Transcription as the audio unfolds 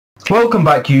Welcome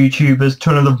back, YouTubers,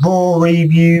 to another Raw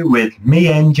review with me,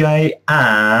 NJ,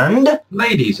 and...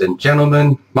 Ladies and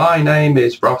gentlemen, my name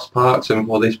is Ross Parks, and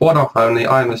for this one-off only,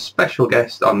 I am a special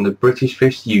guest on the British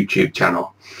Fist YouTube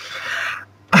channel.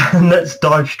 And let's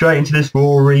dive straight into this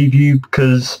Raw review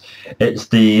because it's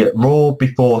the Raw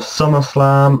before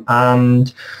SummerSlam,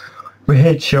 and we're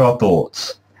here to share our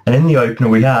thoughts. And in the opener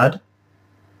we had...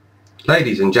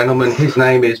 Ladies and gentlemen, his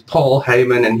name is Paul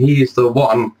Heyman, and he is the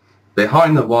one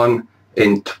behind the one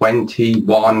in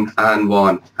 21 and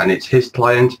 1, and it's his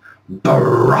client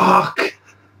Brock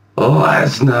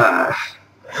Lesnar.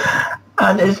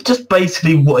 And it's just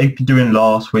basically what he'd been doing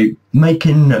last week,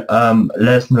 making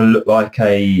Lesnar look like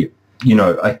a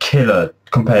killer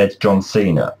compared to John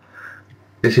Cena.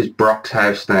 This is Brock's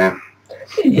house now.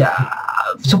 Yeah.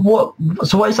 So what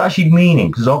it's actually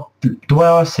meaning? Because the way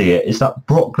I see it is that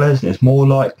Brock Lesnar is more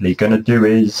likely going to do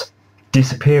his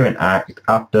disappearing act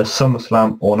after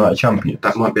SummerSlam or Night of Champions.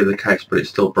 That might be the case, but it's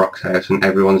still Brock's house, and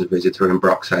everyone's a visitor in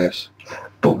Brock's house.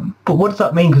 But what does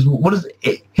that mean? Because what does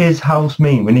his house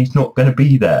mean when he's not going to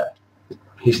be there?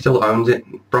 He still owns it.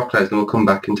 Brock Lesnar will come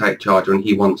back and take charge when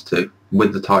he wants to,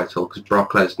 with the title, because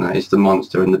Brock Lesnar is the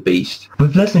monster and the beast.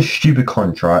 With Lesnar's stupid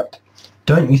contract,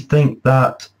 don't you think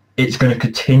that it's going to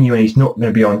continue and he's not going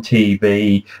to be on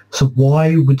TV? So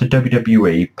why would the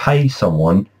WWE pay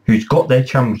someone who's got their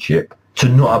championship to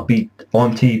not be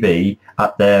on TV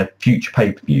at their future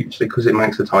pay-per-views? Because it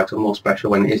makes the title more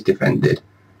special when it is defended,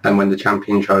 and when the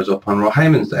champion shows up on Raw.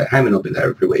 Heyman's there. Heyman will be there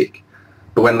every week.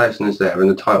 But when Lesnar's there and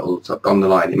the title's on the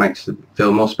line, it makes it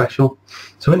feel more special.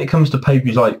 So when it comes to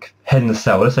pay-per-views like Hell in a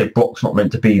Cell, let's say Brock's not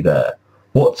meant to be there,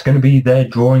 what's going to be their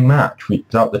drawing match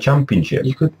without the championship?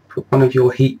 You could put one of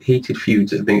your heated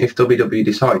feuds. If WWE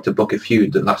decide to book a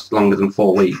feud that lasts longer than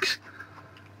 4 weeks,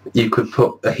 you could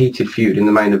put a heated feud in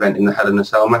the main event in the Hell in a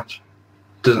Cell match.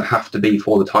 It doesn't have to be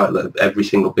for the title of every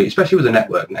single beat, especially with the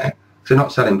network now. If they're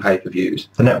not selling pay-per-views.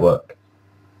 The network.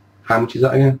 How much is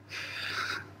that again?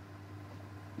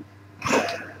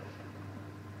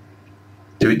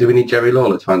 Do we need Jerry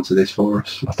Lawler to answer this for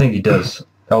us? I think he does.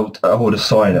 I'll hold a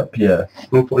sign up, yeah.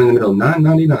 We'll put it in the middle,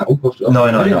 9.99.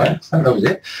 No. That was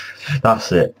it.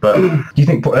 That's it. But do you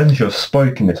think Brock Lesnar should have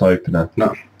spoken this opener?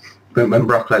 No. When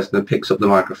Brock Lesnar picks up the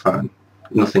microphone,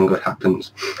 nothing good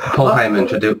happens. Paul Heyman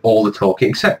should do all the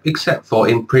talking, except for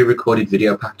in pre-recorded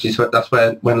video packages. That's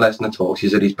where when Lesnar talks,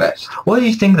 he's at his best. What do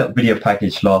you think of that video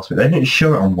package last week? They didn't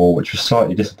show it on Raw, which was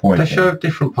slightly disappointing. They showed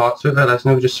different parts of it.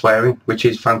 Lesnar was just swearing, which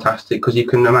is fantastic, because you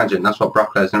can imagine that's what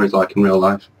Brock Lesnar is like in real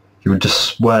life. He would just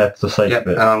swear for the sake of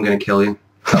it. And I'm going to kill you.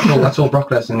 That's all Brock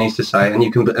Lesnar needs to say. And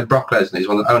Brock Lesnar is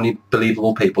one of the only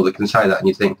believable people that can say that, and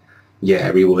you think,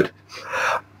 yeah, he would.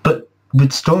 But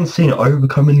with John Cena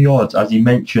overcoming the odds, as he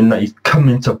mentioned that he's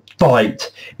coming to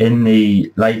fight in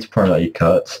the later promo that he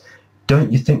cuts,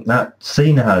 don't you think that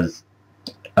Cena has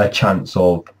a chance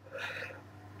of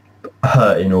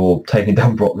hurting or taking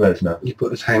down Brock Lesnar? You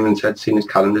put, as Heyman said, Cena's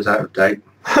calendar's out of date.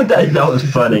 that was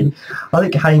funny. I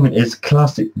think Heyman is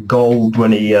classic gold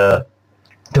when he the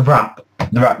rap.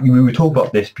 We were talking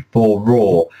about this before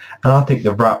Raw, and I think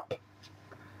the rap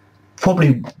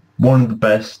probably one of the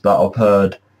best that I've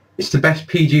heard. It's the best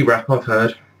PG rap I've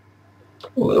heard.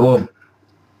 Well,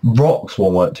 Rock's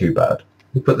one weren't too bad.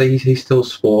 But he still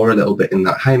swore a little bit in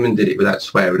that. Heyman did it without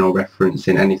swearing or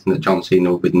referencing anything that John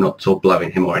Cena would be nuts or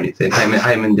blowing him or anything.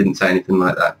 Heyman didn't say anything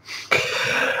like that.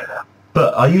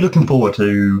 But are you looking forward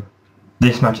to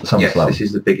this match at SummerSlam? Yes, this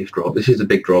is the biggest draw. This is the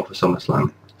big draw for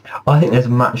SummerSlam. I think there's a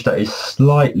match that is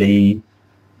slightly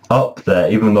up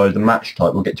there, even though the match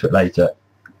type, we'll get to it later,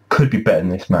 could be better than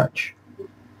this match.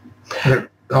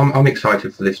 I'm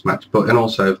excited for this match, and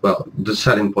also, well, the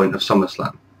selling point of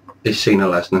SummerSlam is Cena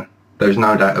Lesnar. There's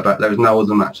no doubt about it. There's no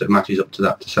other match that matches up to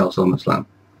that to sell SummerSlam.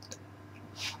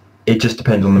 It just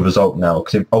depends on the result now,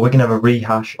 because are we going to have a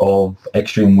rehash of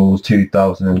Extreme Rules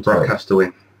 2012? Brock has to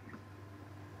win.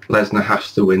 Lesnar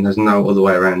has to win. There's no other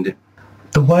way around it.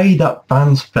 The way that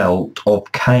fans felt of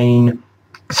Kane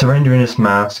surrendering his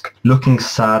mask, looking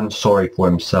sad and sorry for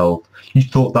himself, you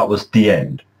thought that was the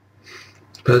end.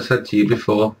 But as I said to you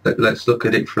before, let's look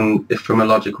at it from a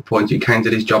logical point of view. Kane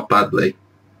did his job badly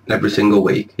every single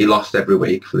week. He lost every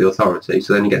week for the Authority,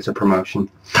 so then he gets a promotion.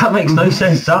 That makes no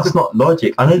sense. That's not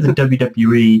logic. I know the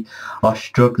WWE are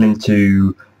struggling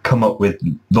to come up with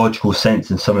logical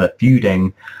sense in some of their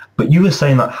feuding, but you were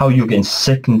saying that how you're getting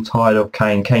sick and tired of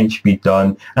Kane should be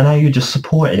done, and how you're just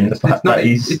supporting the fact that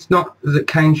he's... It's not that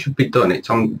Kane should be done.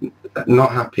 I'm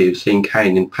not happy with seeing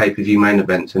Kane in pay-per-view main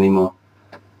events anymore.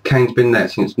 Kane's been there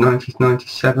since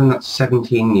 1997. That's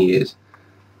 17 years.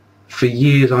 For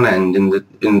years on end, in like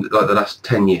the last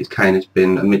 10 years, Kane has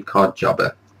been a mid-card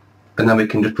jobber. and then we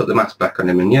can just put the mask back on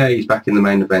him, and yeah, he's back in the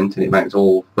main event, and it makes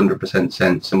all 100%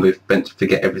 sense, and we've meant to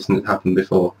forget everything that happened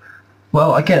before.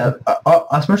 Well, again,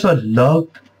 as much as I'd love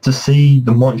to see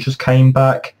the Monsters came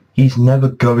back, he's never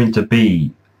going to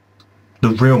be the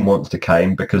real Monster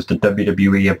Kane, because the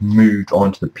WWE have moved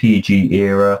on to the PG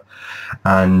era,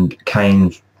 and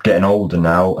Kane's getting older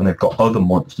now, and they've got other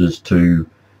monsters to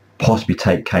possibly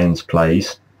take Kane's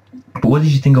place. But what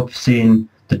did you think of seeing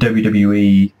the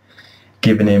WWE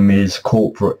giving him his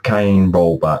corporate Kane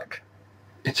role back?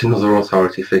 It's another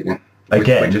authority figure.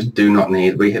 Again, we just do not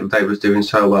need. They was doing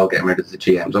so well getting rid of the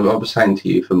GMs. I was saying to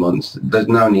you for months, there's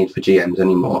no need for GMs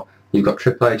anymore. You've got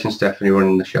Triple H and Stephanie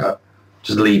running the show.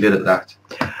 Just leave it at that.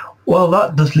 Well,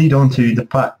 that does lead on to the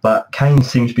fact that Kane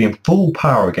seems to be in full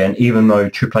power again, even though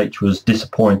Triple H was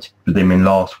disappointed with him in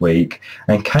last week.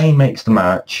 And Kane makes the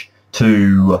match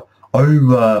to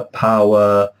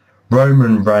overpower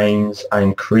Roman Reigns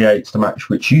and creates the match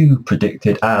which you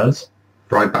predicted as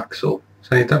Rybacksaw.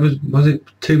 So that was it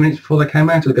 2 minutes before they came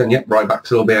out? They're going, yep,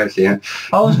 Rybacksaw will be out here.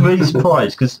 I was really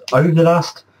surprised, because over the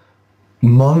last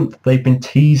month they've been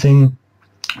teasing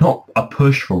not a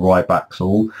push for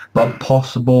Rybacksaw, but a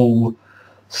possible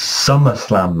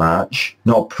SummerSlam match,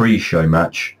 not a pre-show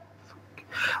match,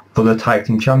 for the Tag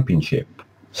Team Championship.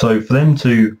 So for them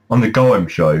to, on the Go-Home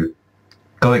show,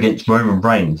 go against Roman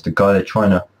Reigns, the guy they're trying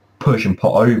to push and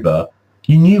put over,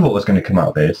 you knew what was going to come out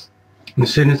of this.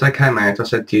 As soon as they came out, I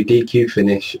said to you, DQ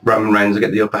finish, Roman Reigns will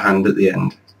get the upper hand at the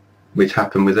end, which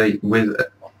happened with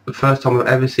the first time I've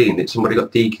ever seen it. Somebody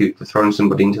got DQ'd for throwing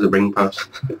somebody into the ring post.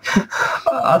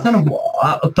 I don't know.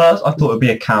 At first, I thought it would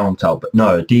be a count out, but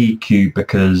no, DQ,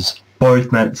 because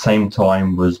both men at the same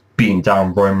time was beating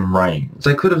down Roman Reigns.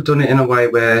 They could have done it in a way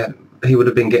where he would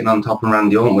have been getting on top and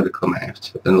Randy Orton would have come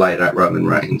out and laid out Roman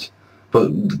Reigns. But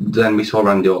then we saw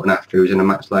Randy Orton after, he was in a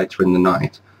match later in the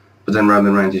night. But then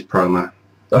Roman Reigns' promo.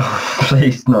 Oh,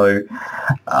 please no.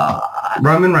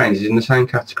 Roman Reigns is in the same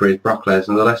category as Brock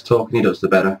Lesnar. The less talking he does, the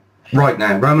better. Right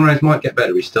now, Roman Reigns might get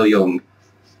better. He's still young,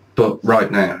 but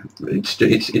right now,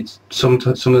 it's some of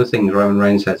the things Roman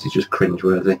Reigns says is just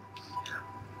cringeworthy.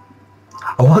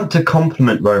 I want to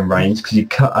compliment Roman Reigns because he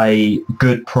cut a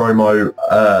good promo.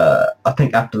 I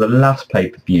think after the last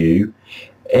pay-per-view,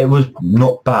 it was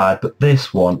not bad, but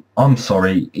this one, I'm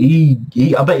sorry,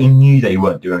 I bet he knew they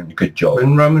weren't doing a good job.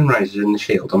 When Roman Reigns was in the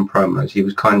Shield on promos, he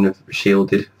was kind of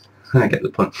shielded, I get the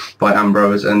point, by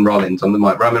Ambrose and Rollins on the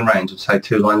mic. Roman Reigns would say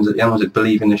two lines at the end, was it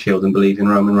believe in the Shield and believe in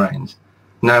Roman Reigns?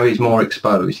 Now he's more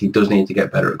exposed, he does need to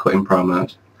get better at cutting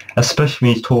promos. Especially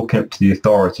when he's talking up to the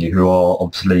Authority, who are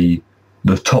obviously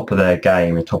the top of their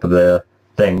game and top of their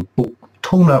thing. But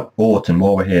talking about Orton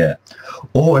while we're here,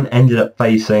 Orton ended up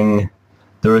facing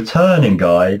the returning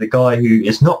guy, the guy who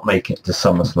is not making it to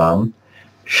SummerSlam,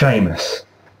 Sheamus.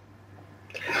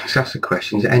 That's the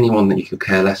question. Is there anyone that you could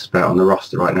care less about on the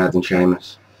roster right now than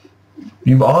Sheamus?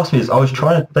 You've asked me this. I was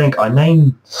trying to think. I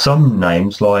named some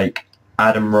names like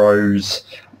Adam Rose,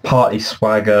 Party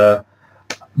Swagger,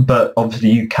 but obviously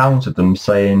you countered them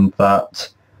saying that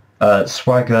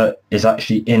Swagger is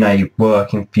actually in a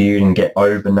working feud and get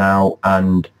over now,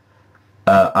 and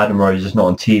Adam Rose is not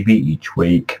on TV each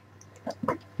week.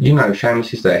 You know,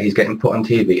 Sheamus is there. He's getting put on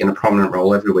TV in a prominent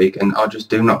role every week, and I just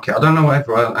do not care. I don't know what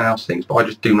everyone else thinks, but I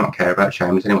just do not care about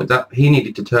Sheamus anyway. He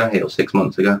needed to turn heel 6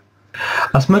 months ago.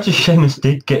 As much as Sheamus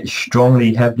did get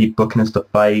strongly, heavily booking as the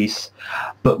face,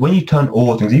 but when you turn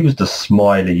Orton, he was the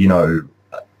smiley, you know,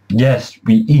 yes,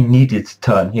 he needed to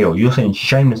turn heel. You're saying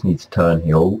Sheamus needs to turn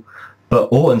heel, but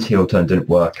Orton's heel turn didn't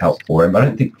work out for him. I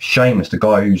don't think Sheamus, the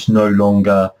guy who's no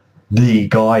longer the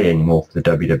guy anymore for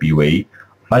the WWE,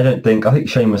 I think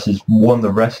Sheamus is one of the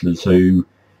wrestlers who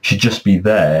should just be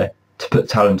there to put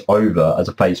talent over as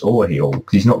a face or a heel,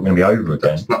 because he's not going to be over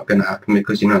again. That's not going to happen,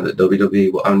 because you know that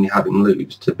WWE will only have him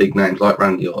lose to big names like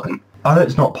Randy Orton. I know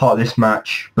it's not part of this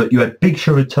match, but you had Big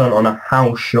Show return on a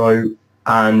house show,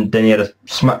 and then you had a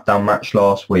SmackDown match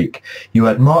last week. You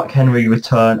had Mark Henry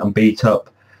return and beat up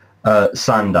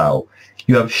Sandow.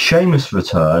 You have Sheamus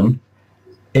return,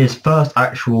 his first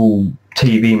actual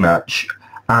TV match,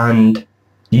 and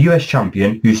the US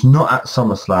champion, who's not at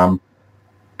SummerSlam,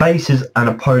 faces an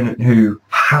opponent who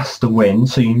has to win,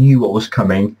 so you knew what was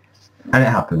coming, and it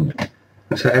happened.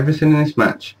 So everything in this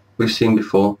match we've seen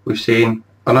before. We've seen,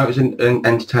 I know it was an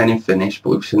entertaining finish,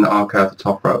 but we've seen the RKO at the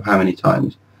top rope how many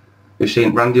times? We've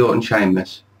seen Randy Orton,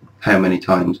 Sheamus how many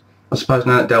times? I suppose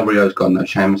now that Del Rio's gone, though,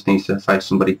 Sheamus needs to face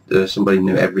somebody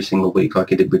new every single week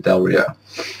like he did with Del Rio.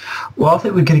 Well, I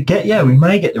think we're going to we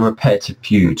may get the repetitive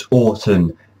feuds,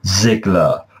 Orton,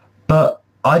 Ziggler, but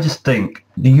I just think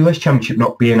the US Championship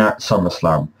not being at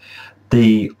SummerSlam,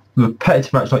 the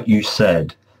repetitive match like you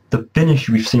said, the finish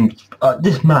we've seen,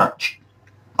 this match,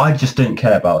 I just didn't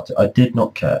care about it. I did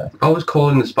not care. I was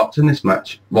calling the spots in this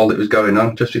match while it was going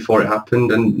on, just before it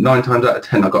happened, and 9 times out of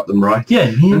 10 I got them right. Yeah,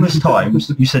 numerous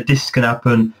times you said this is going to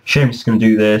happen, Sheamus is going to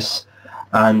do this,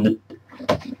 and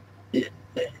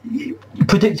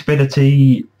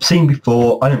predictability, seen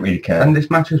before, I don't really care. And this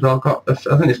match as well I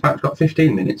think this match got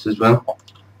 15 minutes as well.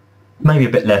 Maybe a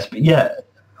bit less, but yeah,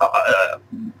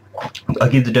 I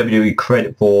give the WWE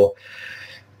credit for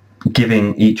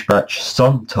giving each match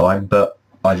some time, but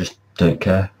I just don't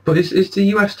care. But is the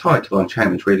US title on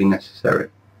Sheamus really necessary?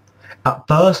 At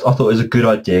first, I thought it was a good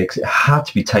idea because it had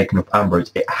to be taken off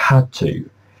Ambrose. It had to.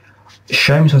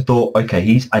 Sheamus, I thought, okay,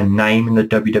 he's a name in the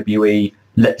WWE.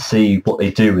 Let's see what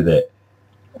they do with it.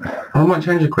 I might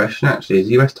change the question, actually. Is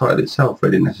the US title itself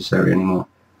really necessary anymore?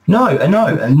 No,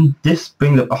 and this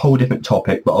brings up a whole different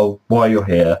topic, but while you're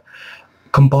here,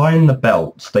 combine the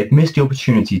belts. They've missed the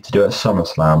opportunity to do it at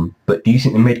SummerSlam, but do you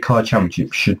think the mid-card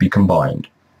championship should be combined?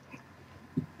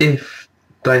 If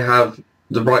they have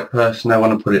the right person they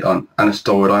want to put it on and a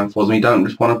storyline for them, you don't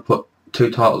just want to put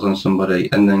 2 titles on somebody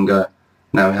and then go,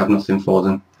 now we have nothing for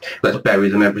them. Let's bury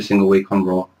them every single week on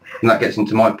Raw. And that gets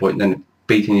into my point then,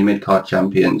 beating your mid-card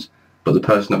champions, but the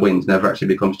person that wins never actually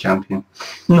becomes champion.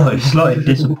 No, it's slightly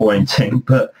disappointing,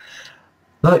 but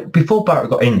like before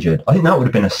Barrett got injured, I think that would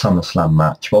have been a SummerSlam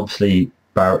match. But obviously,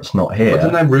 Barrett's not here.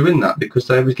 But then they ruined that because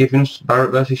they was giving us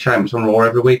Barrett versus Sheamus on Raw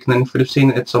every week, and then if we'd have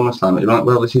seen it at SummerSlam, it'd be like,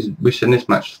 well, we've seen this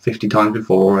match 50 times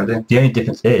before already. The only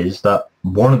difference is that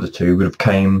one of the two would have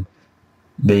became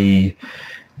the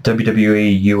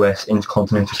WWE US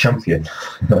Intercontinental Champion.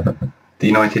 The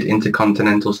United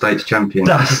Intercontinental States Champion.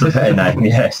 That's the better name,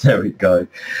 yes, there we go.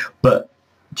 But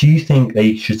do you think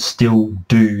they should still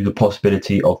do the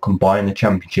possibility of combining the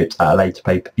championships at a later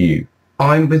pay-per-view?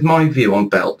 With my view on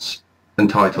belts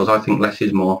and titles, I think less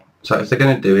is more. So if they're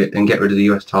going to do it and get rid of the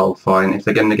US title, fine. If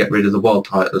they're going to get rid of the world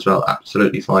title as well,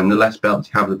 absolutely fine. The less belts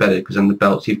you have, the better, because then the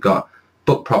belts you've got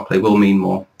booked properly will mean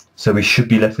more. So we should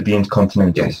be left with the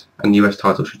Intercontinental? Yes, and the US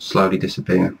title should slowly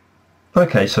disappear.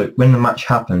 Okay, so when the match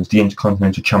happens, the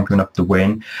Intercontinental Champion will have to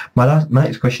win. My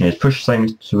next question is, push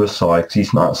Sheamus to the side because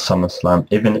he's not at SummerSlam.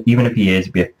 Even if he is,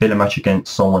 it'd be a filler match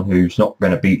against someone who's not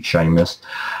going to beat Sheamus.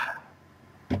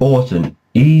 Orton,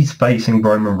 he's facing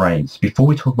Roman Reigns. Before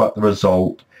we talk about the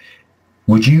result,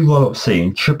 would you rather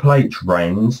seeing Triple H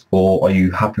Reigns, or are you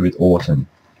happy with Orton?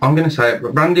 I'm going to say it,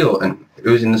 Randy Orton,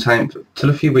 who was in the same, till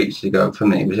a few weeks ago for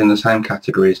me, was in the same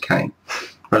category as Kane.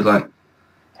 I was like,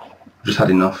 I've just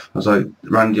had enough. I was like,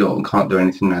 Randy Orton can't do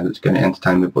anything now that's going to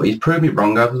entertain me. But he's proved me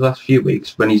wrong over the last few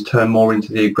weeks when he's turned more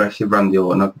into the aggressive Randy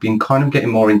Orton. I've been kind of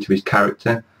getting more into his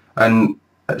character. And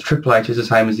Triple H is the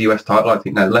same as the US title. I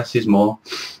think now less is more.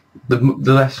 The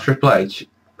less Triple H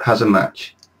has a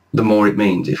match, the more it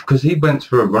means. Because he went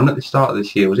through a run at the start of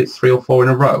this year. Was it 3 or 4 in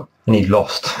a row? And he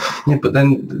lost. Yeah, but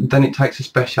then it takes a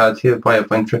speciality of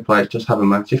when Triple H just have a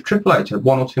match. If Triple H had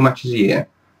 1 or 2 matches a year,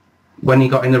 when he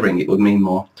got in the ring, it would mean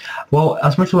more. Well,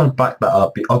 as much as I want to back that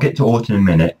up, I'll get to Orton in a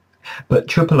minute, but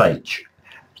Triple H,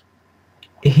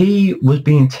 he was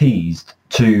being teased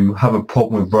to have a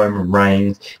problem with Roman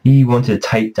Reigns. He wanted to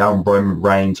take down Roman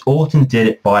Reigns. Orton did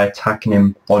it by attacking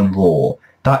him on Raw.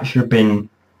 That should have been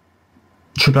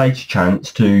Triple H's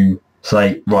chance to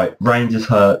say, right, Reigns is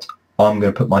hurt, I'm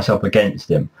going to put myself against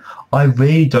him. I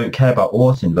really don't care about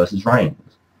Orton versus Reigns.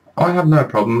 I have no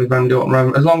problem with Randy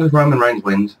Orton, as long as Roman Reigns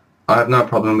wins. I have no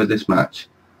problem with this match.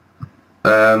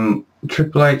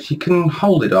 Triple H, he can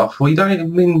hold it off. Well, you don't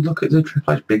even look at the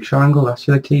Triple H Big Show angle. Last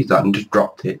year they teased that and just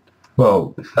dropped it.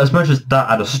 Well, as much as that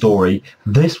had a story,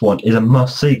 this one is a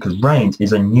must-see because Reigns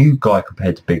is a new guy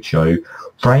compared to Big Show.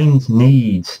 Reigns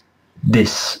needs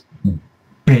this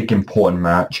big, important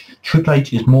match. Triple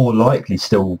H is more likely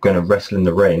still going to wrestle in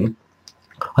the ring.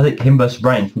 I think him versus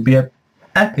Reigns would be an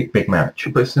epic big match.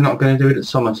 But if they're not going to do it at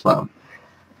SummerSlam,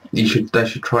 they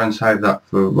should try and save that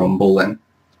for Rumble then.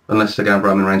 Unless they're going to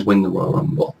have Roman Reigns win the Royal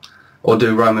Rumble. Or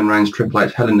do Roman Reigns Triple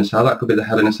H Hell in a Cell. That could be the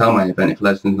Hell in a Cell main event if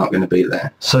Lesnar's not going to be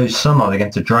there. So somehow they're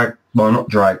going to drag, well not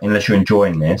drag, unless you're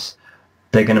enjoying this,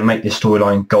 they're going to make this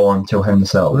storyline go on till Hell in a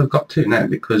Cell. Well, they've got to now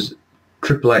because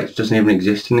Triple H doesn't even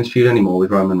exist in this feud anymore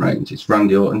with Roman Reigns. It's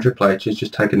Randy Orton. Triple H has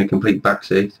just taken a complete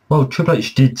backseat. Well, Triple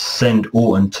H did send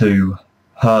Orton to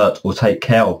hurt or take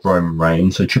care of Roman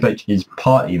Reigns, so Triple H is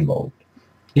partly involved.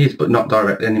 He is, but not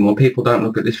directly anymore. People don't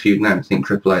look at this feud now and think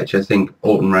Triple H. I think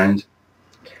Orton Reigns.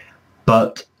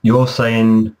 But you're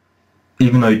saying,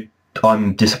 even though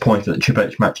I'm disappointed that the Triple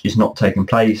H match is not taking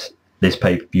place this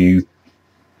pay-per-view,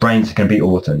 Reigns is going to beat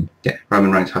Orton. Yeah,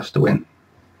 Roman Reigns has to win.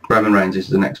 Roman Reigns is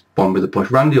the next one with a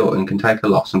push. Randy Orton can take a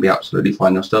loss and be absolutely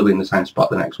fine. They'll still be in the same spot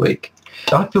the next week.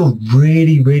 I feel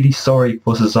really, really sorry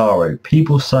for Cesaro.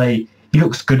 People say he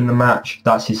looks good in the match,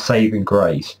 that's his saving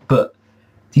grace. But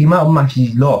the amount of matches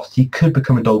he's lost, he could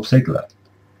become a Dolph Ziggler.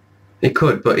 It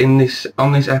could, but on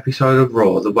this episode of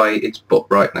Raw, the way it's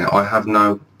booked right now, I have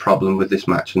no problem with this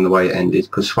match and the way it ended,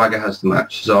 because Swagger has the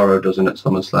match, Cesaro doesn't at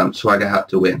SummerSlam. Swagger had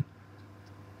to win.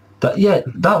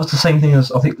 That was the same thing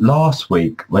as, I think, last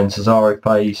week when Cesaro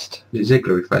faced...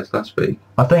 Ziggler he faced last week.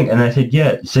 I think, and they said,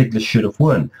 yeah, Ziggler should have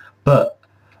won. But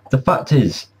the fact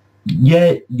is,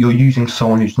 yeah, you're using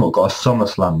someone who's not got a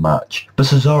SummerSlam match, but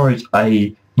Cesaro's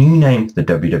a new name for the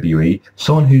WWE,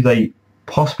 someone who they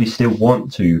possibly still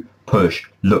want to push,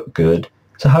 look good.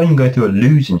 So having him go through a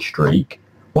losing streak,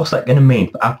 what's that going to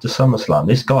mean for after SummerSlam?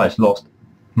 This guy's lost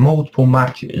multiple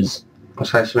matches. I'll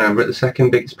say something, we're at the second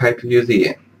biggest pay-per-view of the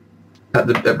year. At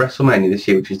WrestleMania this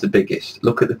year, which is the biggest,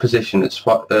 look at the position that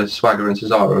Swagger and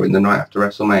Cesaro in the night after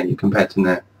WrestleMania compared to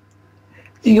now.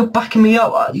 You're backing me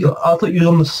up. I thought you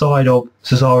were on the side of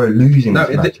Cesaro losing this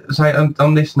match. Say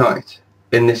on this night,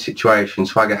 in this situation,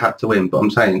 Swagger had to win, but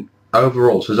I'm saying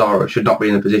overall Cesaro should not be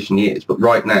in the position he is, but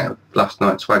right now, last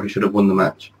night, Swagger should have won the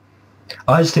match.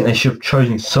 I just think they should have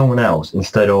chosen someone else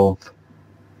instead of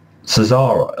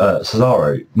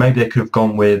Cesaro. Maybe they could have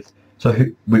gone with...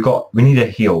 we need a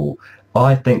heel.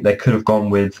 I think they could have gone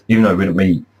with, even though it wouldn't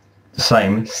be the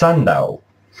same, Sandow.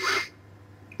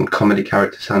 Comedy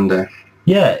character Sandow.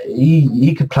 Yeah,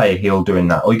 he could play a heel doing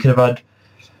that. Or you could have had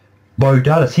Bo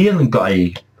Dallas. He hasn't got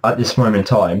at this moment in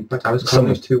time... But I was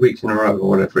calling 2 weeks in a row or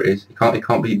whatever it is. He can't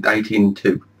be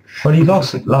 18-2. Well, he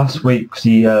lost last week because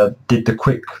he did the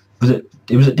quick...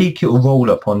 It was a DQ or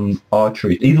roll-up on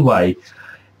R-Truth. Either way,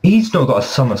 he's not got a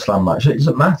SummerSlam match. It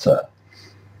doesn't matter.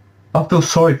 I feel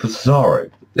sorry for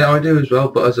Cesaro. Yeah, I do as well,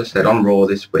 but as I said, on Raw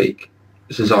this week,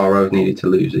 Cesaro needed to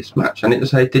lose this match. And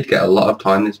it did get a lot of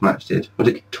time, this match did. Was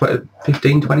it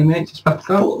 15, 20 minutes? For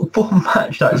a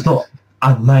match that is not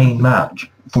a main match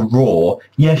for Raw,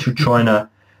 yes, you're trying to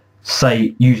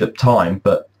use up time,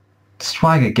 but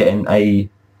Swagger getting a...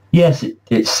 Yes,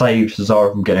 it saved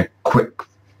Cesaro from getting a quick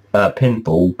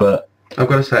pinfall, but... I've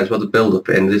got to say as well, the build-up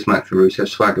at the end of this match for Rusev,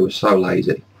 Swagger was so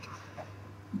lazy.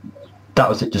 That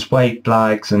was it, just wave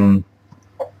flags and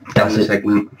that's it.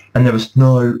 Segment. And there was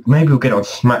no... Maybe we'll get on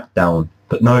SmackDown,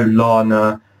 but no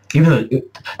Lana. Even though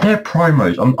their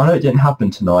promos, I know it didn't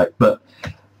happen tonight, but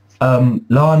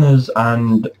Lana's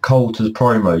and Coulter's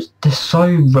promos, they're so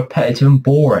repetitive and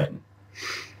boring.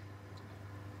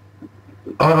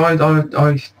 I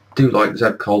do like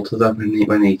Zeb Coulter though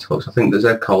when he talks. I think that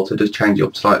Zeb Coulter does change it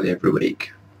up slightly every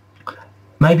week.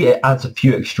 Maybe it adds a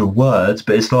few extra words,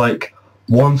 but it's like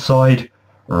one side,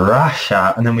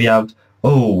 Russia, and then we have,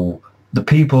 oh, the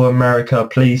people of America,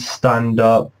 please stand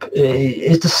up.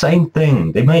 It's the same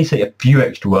thing. They may say a few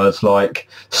extra words like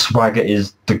Swagger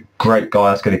is the great guy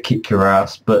that's going to kick your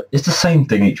ass, but it's the same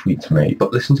thing each week to me.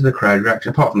 But listen to the crowd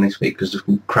reaction, apart from this week, because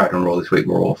the crowd on Raw this week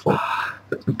were awful.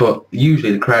 But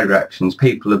usually the crowd reactions,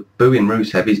 people are booing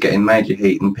Rusev, he's getting major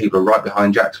heat, and people are right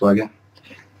behind Jack Swagger.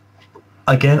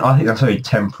 Again, I think that's only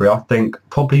temporary. I think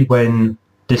probably when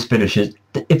this finishes,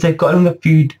 if they've got another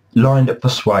feud lined up for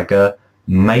Swagger,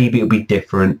 maybe it'll be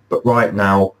different. But right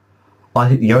now, I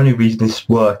think the only reason it's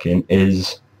working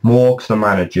is more because the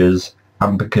managers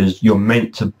and because you're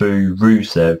meant to boo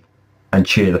Rusev and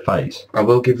cheer the face. I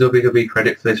will give WWE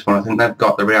credit for this one. I think they've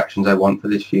got the reactions they want for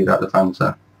this feud out of the fans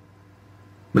there,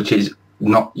 which is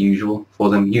not usual for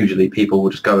them. Usually people will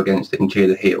just go against it and cheer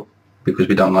the heel because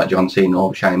we don't like John Cena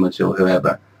or Sheamus or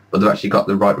whoever. But they've actually got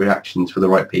the right reactions for the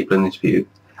right people in this feud.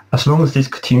 As long as this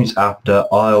continues after,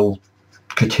 I'll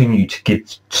continue to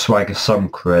give Swagger some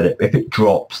credit. If it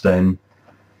drops, then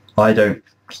I don't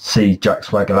see Jack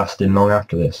Swagger lasting long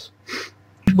after this.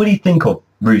 What do you think of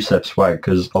Rusev Swagger?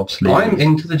 Because obviously... I'm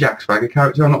into the Jack Swagger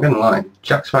character, I'm not going to lie.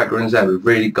 Jack Swagger and Zeb have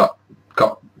really got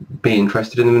me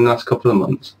interested in him in the last couple of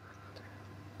months.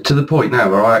 To the point now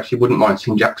where I actually wouldn't mind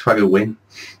seeing Jack Swagger win.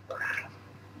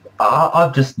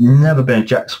 I've just never been a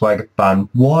Jack Swagger fan.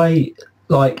 Why?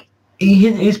 Like,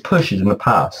 his pushes in the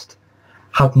past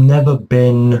have never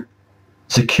been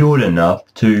secured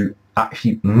enough to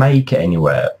actually make it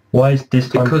anywhere. Why is this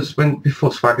time? Because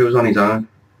before Swagger was on his own,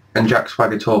 and Jack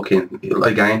Swagger talking,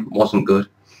 again, wasn't good.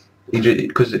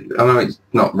 Because I know it's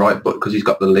not right, but because he's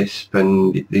got the lisp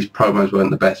and his promos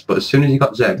weren't the best. But as soon as he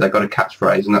got Zeb, they got a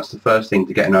catchphrase, and that's the first thing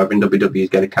to getting over in WWE is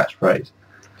get a catchphrase.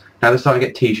 Now they're starting to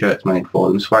get T-shirts made for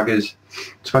them. Swagger's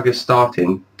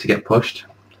starting to get pushed.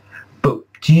 But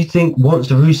do you think once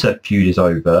the Rusev feud is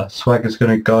over, Swagger's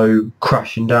going to go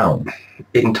crashing down?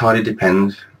 It entirely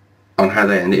depends on how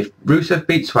they end. If Rusev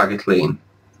beats Swagger clean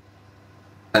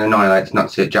and annihilates, and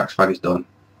that's it, Jack Swagger's done.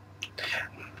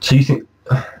 So you think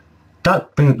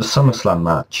that brings up the SummerSlam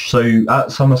match? So at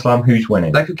SummerSlam, who's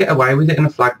winning? They could get away with it in a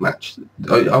flag match.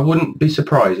 I wouldn't be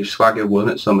surprised if Swagger won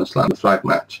at SummerSlam, the flag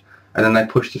match, and then they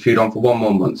pushed the feud on for 1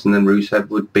 more month, and then Rusev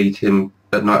would beat him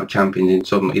at Night of Champions in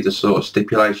some either sort of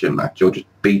stipulation match or just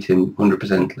beat him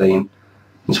 100% clean,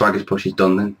 and Swagger's push is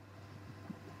done then.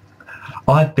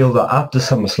 I feel that after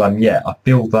SummerSlam, I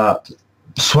feel that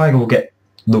Swagger will get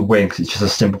the win because it's just a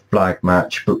simple flag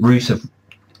match, but Rusev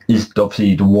is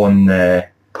obviously the one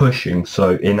there pushing,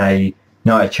 so in a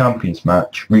Night of Champions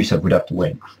match, Rusev would have to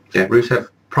win. Yeah, Rusev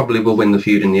probably will win the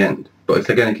feud in the end, but if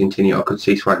they're going to continue, I could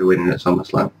see Swagger winning at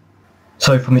SummerSlam.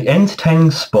 So from the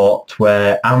entertaining spot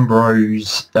where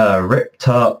Ambrose ripped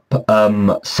up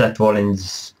Seth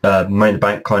Rollins' Money in the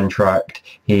Bank contract,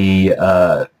 he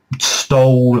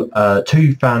stole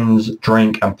 2 fans'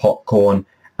 drink and popcorn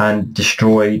and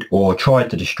destroyed, or tried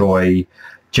to destroy,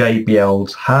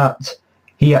 JBL's hat,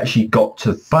 he actually got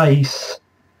to face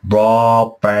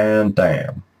Rob Van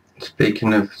Dam.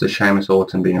 Speaking of the Sheamus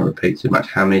Orton being a repeated match,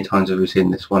 how many times have we seen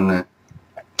this one now?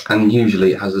 And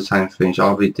usually it has the same finish.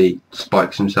 RVD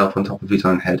spikes himself on top of his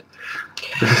own head.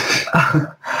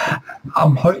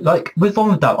 Like with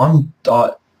Van Dam,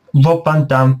 Rob Van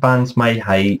Dam fans may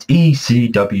hate,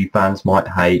 ECW fans might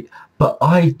hate, but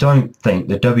I don't think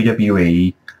the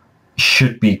WWE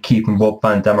should be keeping Rob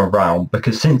Van Dam around,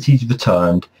 because since he's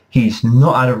returned, he's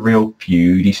not had a real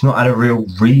feud, he's not had a real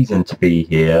reason to be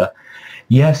here.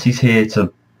 Yes, he's here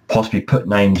to possibly put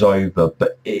names over,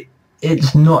 but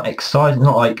it's not exciting. It's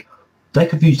not like they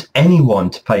could use anyone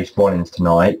to face Rollins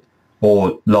tonight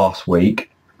or last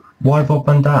week. Why Rob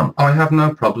Van Dam? I have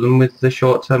no problem with the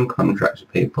short-term contracts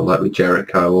of people like with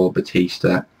Jericho or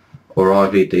Batista or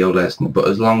RVD or Lesnar, but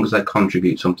as long as they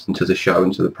contribute something to the show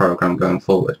and to the program going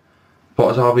forward.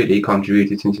 What has RVD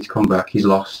contributed since he's come back? He's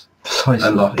lost.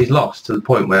 And he's lost to the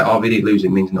point where RVD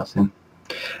losing means nothing.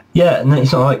 Yeah, and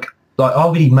it's not like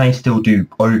RVD may still do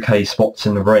okay spots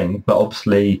in the ring, but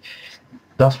obviously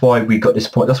that's why we got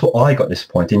disappointed. That's what I got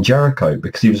disappointed in Jericho,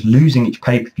 because he was losing each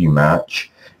pay-per-view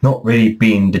match, not really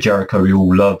being the Jericho we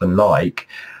all love and like.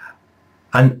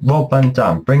 And Rob Van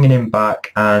Dam, bringing him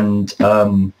back and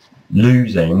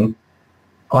losing.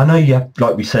 I know you have,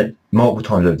 like we said multiple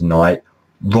times over the night,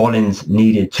 Rollins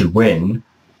needed to win,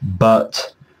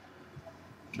 but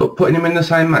putting him in the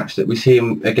same match that we see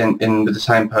him again in with the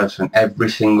same person every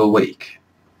single week,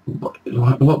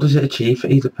 what does it achieve for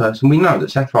either person? We know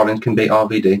that Seth Rollins can beat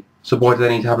RVD, so why do they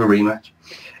need to have a rematch?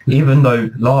 Even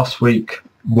though last week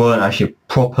weren't actually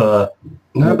proper...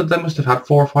 No, but they must have had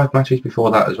 4 or 5 matches before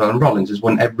that as well, and Rollins has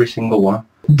won every single one.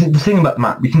 The thing about the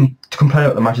match, we can complain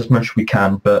about the match as much as we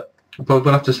can, but we'll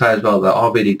have to say as well that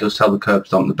RVD does sell the curb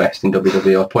stomp the best in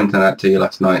WWE. I was pointing that out to you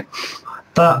last night.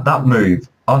 That move,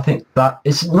 I think that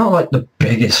it's not like the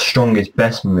biggest, strongest,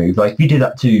 best move. Like if you did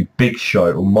that to Big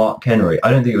Show or Mark Henry,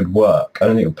 I don't think it would work. I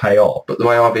don't think it would pay off. But the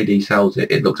way RVD sells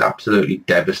it, it looks absolutely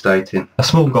devastating. A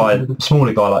smaller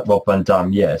guy like Rob Van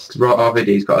Dam, yes.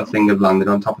 RVD's got a thing of landing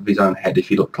on top of his own head if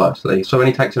you look closely. So when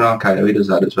he takes an RKO, he does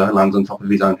that as well. Lands on top of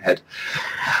his own head.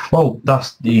 Well,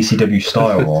 that's the ECW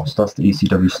style, Ross. That's the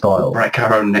ECW style. Break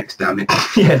our own necks, damn it.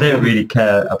 Yeah, they don't really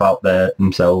care about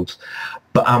themselves.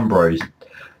 But Ambrose,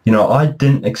 you know, I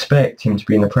didn't expect him to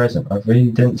be in the present. I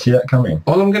really didn't see that coming.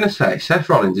 All I'm going to say, Seth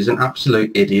Rollins is an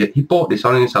absolute idiot. He brought this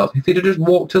on himself. If he'd have just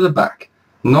walked to the back,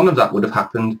 none of that would have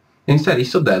happened. Instead, he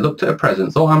stood there, looked at a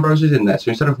present, thought Ambrose was in there, so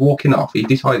instead of walking off, he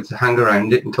decided to hang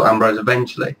around it until Ambrose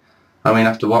eventually, I mean,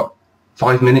 after what,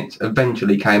 5 minutes,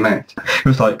 eventually came out. It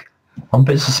was like, I'm a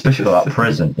bit suspicious of that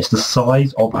present. It's the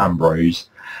size of Ambrose.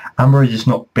 Ambrose has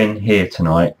not been here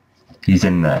tonight. He's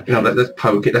in there. You know, let's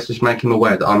poke it. Let's just make him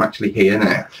aware that I'm actually here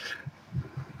now.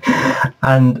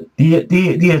 And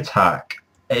the attack.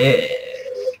 This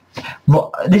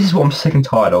is what I'm sick and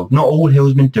tired of. Not all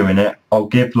heels been doing it. I'll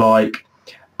give like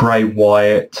Bray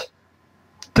Wyatt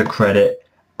the credit.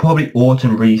 Probably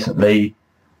Orton recently.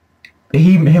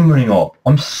 Him running off.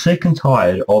 I'm sick and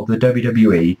tired of the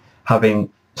WWE having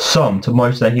some to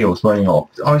most of their heels running off.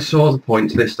 I saw the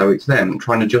point to this though. It's them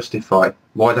trying to justify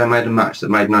why they made a match that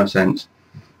made no sense.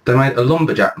 They made a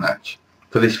lumberjack match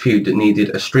for this feud that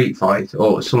needed a street fight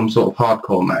or some sort of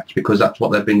hardcore match, because that's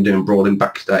what they've been doing, brawling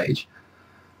backstage,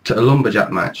 to a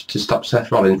lumberjack match to stop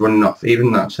Seth Rollins running off,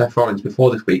 even though Seth Rollins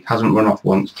before this week hasn't run off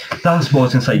once. That's what I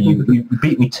was going to say. You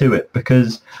beat me to it,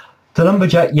 because the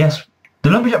lumberjack, yes,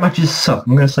 the lumberjack matches suck.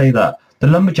 I'm going to say that. The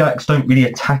lumberjacks don't really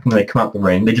attack when they come out the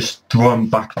ring. They just throw them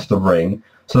back to the ring.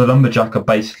 So the lumberjack are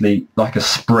basically like a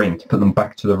spring to put them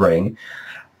back to the ring.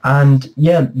 And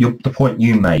yeah, the point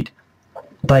you made.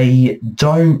 they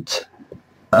don't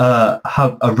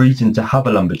have a reason to have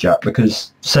a lumberjack,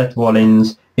 because Seth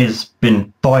Rollins has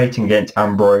been fighting against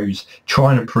Ambrose,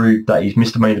 trying to prove that he's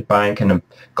Mr. Money in the Bank and a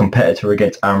competitor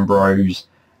against Ambrose,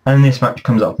 and this match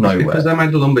comes out of nowhere. Because they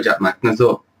made a lumberjack match and I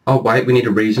thought, oh wait, we need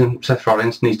a reason. Seth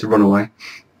Rollins needs to run away.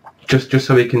 Just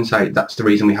so we can say that's the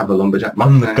reason we have a lumberjack match.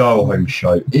 On the go-home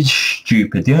show, it's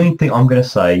stupid. The only thing I'm going to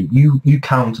say, you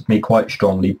countered me quite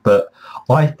strongly, but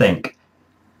I think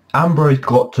Ambrose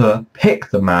got to pick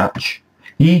the match.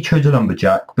 He chose a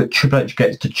lumberjack, but Triple H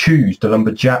gets to choose the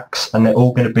lumberjacks, and they're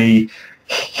all going to be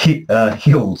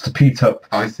heels to beat up.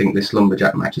 I think this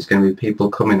lumberjack match is going to be people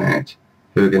coming out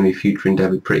who are going to be future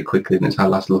endeavoured pretty quickly, and it's our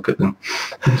last look at them.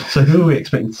 So who are we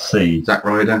expecting to see? Zack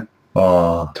Ryder,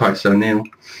 Oh, Titus O'Neil,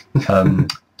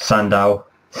 Sandow.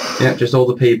 yeah, just all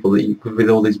the people that with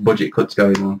all these budget cuts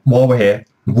going on. While we're here,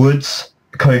 Woods,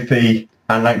 Kofi,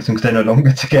 and Langston, because they're no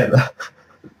longer together.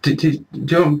 Do you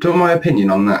want my opinion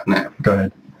on that now? Go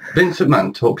ahead. Vince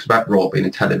McMahon talks about Raw being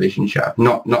a television show,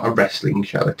 not a wrestling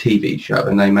show, a TV show,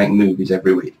 and they make movies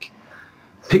every week.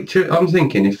 I'm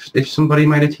thinking if somebody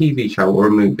made a TV show or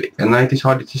a movie and they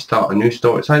decided to start a new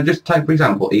story, so just take for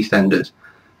example EastEnders,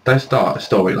 they start a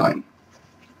storyline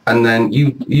and then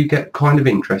you get kind of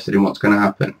interested in what's going to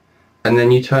happen, and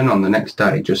then you turn on the next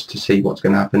day just to see what's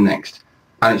going to happen next,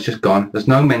 and it's just gone. There's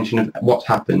no mention of what's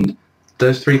happened.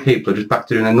 Those three people are just back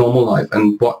to doing their normal life,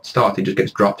 and what started just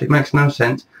gets dropped. It makes no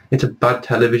sense. It's a bad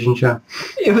television show.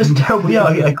 It was terrible. Yeah,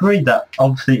 I agreed that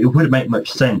obviously it wouldn't make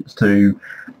much sense to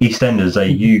EastEnders,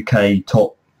 a UK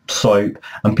top soap,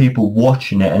 and people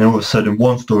watching it, and all of a sudden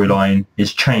one storyline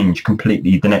is changed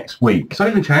completely the next week. It's not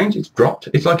even changed, it's dropped.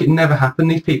 It's like it never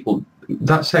happened. These people,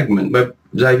 that segment where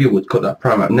Xavier Woods cut that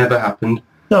promo, never happened.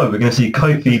 No, we're going to see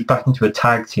Kofi back into a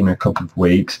tag team in a couple of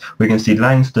weeks. We're going to see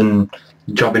Langston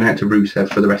jobbing out to Rusev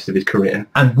for the rest of his career.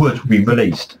 And Woods will be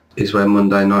released. Is where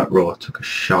Monday Night Raw took a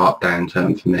sharp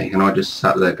downturn for me, and I just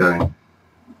sat there going,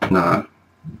 no.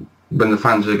 When the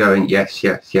fans were going, yes,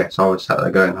 yes, yes, I was sat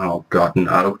there going, oh God,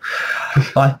 no.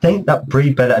 I think that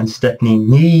Brie Bella and Stephanie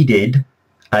needed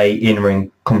a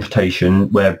in-ring confrontation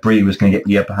where Brie was going to get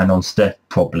the upper hand on Steph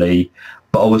probably,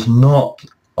 but I was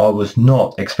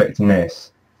not expecting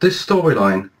this. This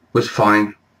storyline was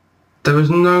fine. There was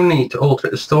no need to alter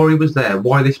it. The story was there.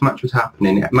 Why this match was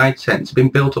happening, it made sense. It's been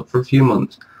built up for a few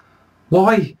months.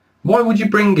 Why? Why would you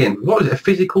bring in, what was it, a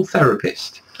physical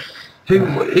therapist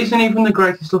who isn't even the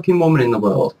greatest looking woman in the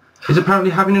world, is apparently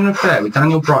having an affair with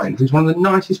Daniel Bryan, who's one of the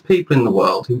nicest people in the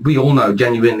world, who we all know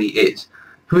genuinely is,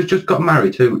 who has just got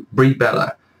married to Brie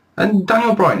Bella. And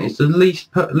Daniel Bryan is the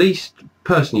least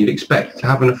person you'd expect to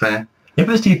have an affair. If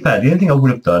it was to be fair, the only thing I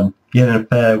would have done, you had an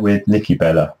affair with Nikki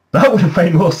Bella. That would have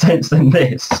made more sense than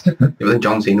this. Yeah, but then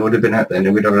John Cena would have been out there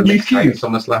and we'd have had a feud.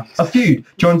 SummerSlam. A feud.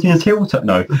 John Cena's heel turn.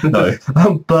 No.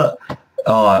 But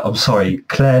I'm sorry,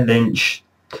 Claire Lynch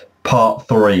Part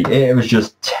 3. It was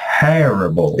just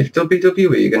terrible. If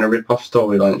WWE are going to rip off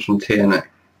storylines from TNA,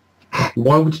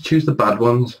 why would you choose the bad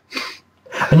ones?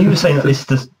 And you were saying that this is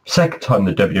the second time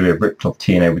the WWE have ripped off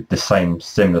TNA with the same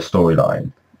similar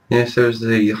storyline. Yes, there was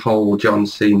the whole John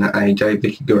Cena, AJ,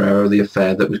 Vicky Guerrero, the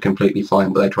affair that was completely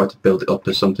fine, but they tried to build it up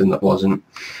as something that wasn't.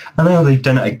 And now they've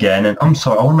done it again, and I'm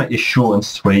sorry, I want to make this short and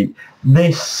sweet.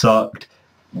 This sucked.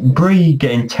 Brie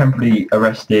getting temporarily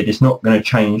arrested is not going to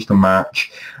change the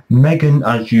match. Megan,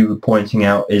 as you were pointing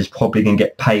out, is probably going to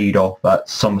get paid off at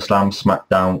SummerSlam,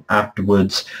 SmackDown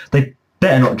afterwards. They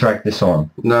better not drag this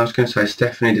on. No, I was going to say,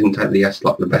 Stephanie didn't take the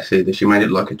S-lock the best either. She made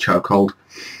it like a chokehold.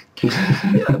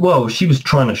 Well, she was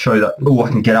trying to show that, oh, I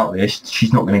can get out of this.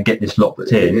 She's not going to get this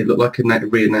locked in. It looked like a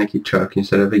rear naked choke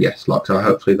instead of a yes lock, so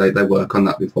hopefully they work on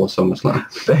that before SummerSlam.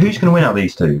 But who's going to win out of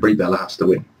these two? Brie Bella has to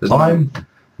win. There's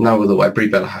no other way. Brie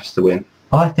Bella has to win.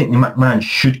 I think the McMahon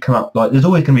should come up, like, there's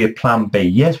always going to be a plan B.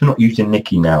 Yes, we're not using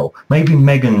Nikki now. Maybe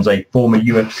Megan's a former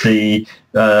UFC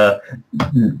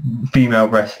female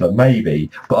wrestler, maybe.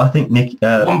 But I think Nikki...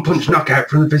 One-punch knockout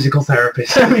from the physical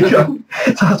therapist. There we go.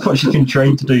 So that's what she's been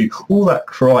trained to do. All that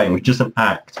crying was just an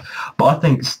act. But I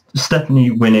think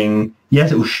Stephanie winning,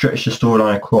 yes, it will stretch the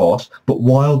storyline across, but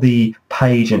while the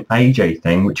Paige and AJ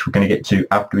thing, which we're going to get to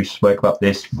after we spoke about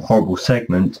this horrible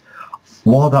segment,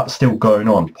 while that's still going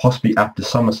on, possibly after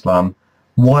SummerSlam,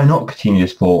 why not continue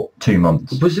this for 2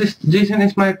 months? Do you think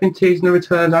this may have been teasing the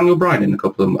return of Daniel Bryan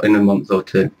in a month or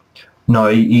two? No,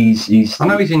 he's... I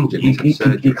know he's injured.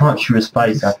 He can't show his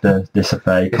face after this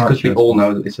affair. It's because we all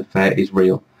know that this affair is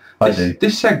real. I do.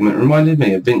 This segment reminded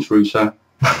me of Vince Russo,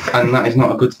 and that is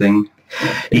not a good thing.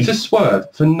 It's a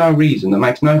swerve for no reason that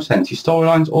makes no sense. His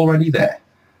storyline's already there.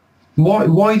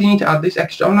 Why do you need to add this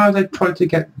extra? Oh no, they tried to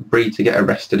get Brie to get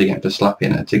arrested again for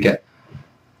slapping her, to get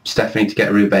Stephanie to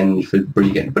get revenge for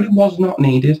Brie getting, but it was not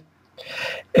needed.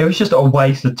 It was just a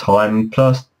waste of time.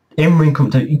 Plus, in-ring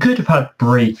competition, you could have had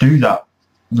Brie do that,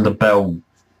 the bell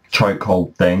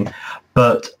chokehold thing,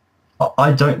 but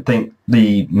I don't think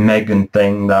the Megan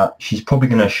thing, that she's probably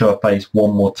going to show her face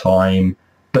one more time,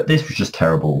 but this was just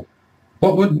terrible.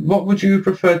 What would you have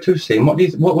preferred to have seen? What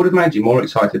would have made you more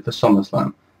excited for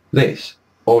SummerSlam? This,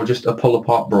 or just a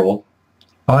pull-apart brawl?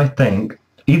 I think,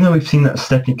 even though we've seen that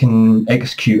Stephanie can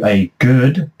execute a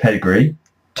good pedigree,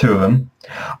 2 of them,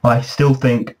 I still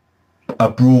think a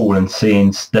brawl and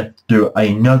seeing Steph do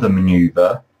another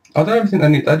manoeuvre. I don't think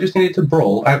they just needed to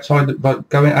brawl outside, like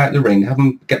going out the ring, have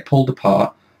them get pulled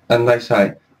apart, and they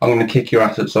say, I'm going to kick your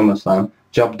ass at SummerSlam,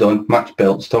 job done, match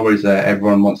built, story's there,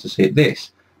 everyone wants to see it.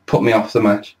 This put me off the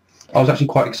match. I was actually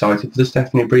quite excited for the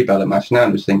Stephanie Brie Bella match. Now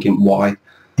I'm just thinking, why?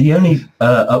 The only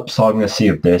upside I'm going to see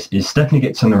of this is Stephanie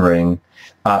gets in the ring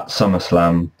at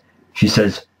SummerSlam. She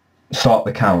says, start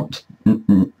the count.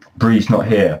 Brie's not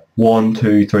here. 1,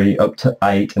 2, 3, up to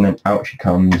 8, and then out she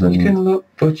comes. And you can look,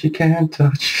 but you can't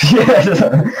touch. Yes,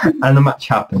 and the match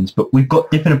happens. But we've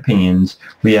got different opinions.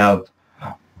 We have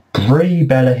Brie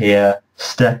Bella here,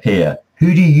 Steph here.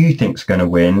 Who do you think's going to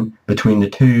win between the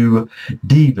 2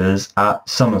 divas at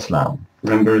SummerSlam?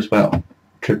 Remember as well,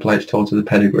 Triple H told to the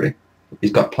pedigree.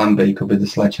 He's got plan B, could be the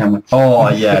sledgehammer. Oh,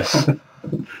 yes.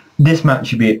 This match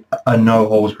should be a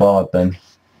no-holds-barred then.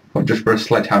 Or just for a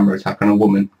sledgehammer attack on a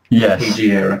woman. Yes.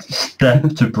 PG era.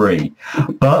 Steph to Brie.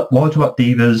 But while we're talking about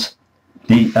divas,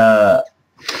 the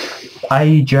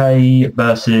AJ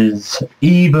versus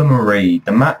Eva Marie,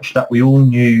 the match that we all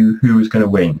knew who was going to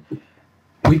win.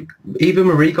 Eva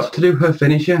Marie got to do her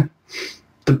finisher.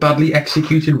 The badly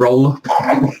executed roll-up.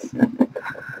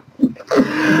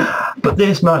 But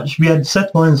this match, we had Seth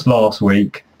Rollins last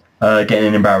week getting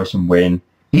an embarrassing win.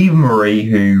 Eva Marie,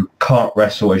 who can't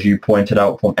wrestle, as you pointed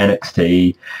out, from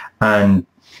NXT, and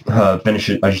her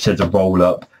finisher, as you said, the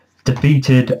roll-up,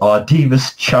 defeated our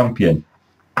Divas champion.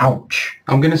 Ouch.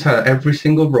 I'm going to say that every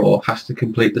single Raw has to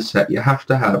complete the set. You have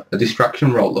to have a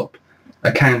distraction roll-up,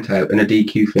 a count-out, and a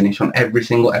DQ finish on every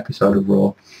single episode of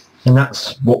Raw. And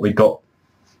that's what we got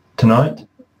tonight?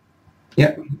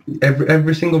 Yeah,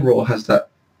 every single Raw has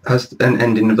an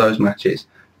ending of those matches.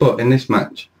 But in this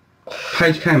match,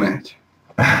 Paige came out,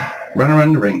 ran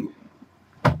around the ring.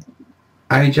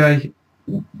 AJ,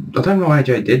 I don't know what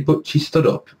AJ did, but she stood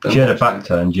up. She had a back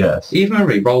turned, yes. Eva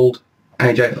Marie rolled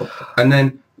AJ up, and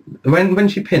then when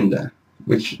she pinned her,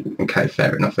 which, okay,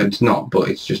 fair enough, it's not, but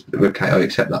it's just, okay, I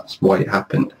accept that's why it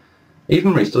happened. Eva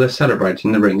Marie stood there celebrating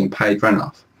in the ring, and Paige ran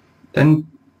off. Then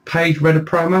Paige read a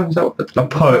promo. Is that what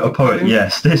a poet?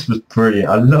 Yes, this was brilliant.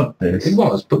 I love this. It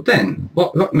was, but then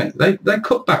what they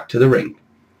cut back to the ring.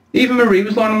 Eva Marie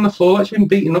was lying on the floor like she'd been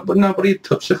beaten up, but nobody had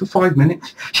touched her for 5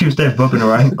 minutes. She was there bugging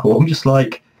her ankle. I'm just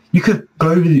like, you could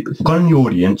gone in the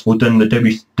audience or done the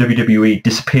WWE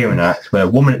disappearing act, where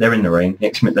 1 minute they're in the ring,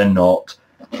 next minute they're not,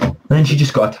 and then she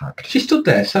just got attacked. She stood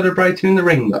there celebrating in the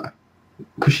ring though,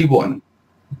 because she won.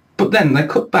 But then they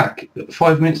cut back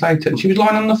 5 minutes later, and she was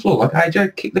lying on the floor like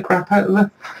AJ kicked the crap out of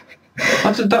her. I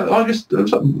was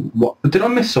like, what? Did I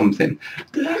miss something?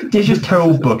 It's just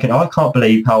terrible booking. I can't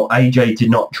believe how AJ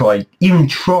did not even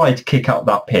try to kick out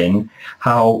that pin.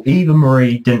 How Eva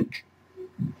Marie didn't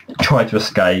try to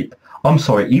escape. I'm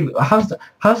sorry.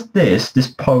 Has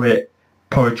this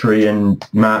poetry and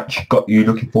match got you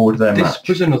looking forward to their match? This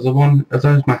was another one of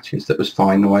those matches that was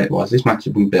fine the way it was. This match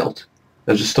had been built.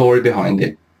 There's a story behind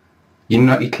it.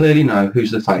 You clearly know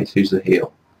who's the face, who's the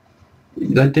heel.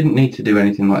 They didn't need to do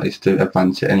anything like this to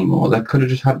advance it anymore. They could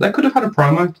have had a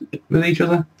promo with each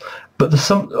other. But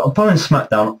following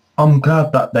SmackDown, I'm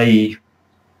glad that they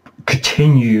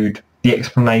continued the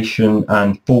explanation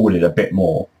and forwarded a bit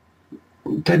more.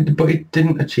 But it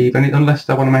didn't achieve anything unless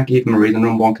they want to make Eva Marie the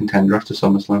 #1 contender after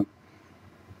SummerSlam.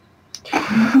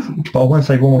 But I want to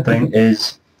say one more thing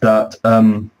is that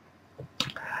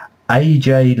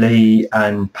AJ Lee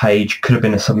and Paige could have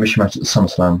been a submission match at the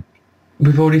SummerSlam.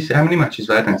 We've already seen how many matches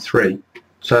they had now? 3.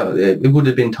 So it would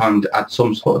have been time to add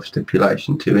some sort of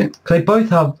stipulation to it. They both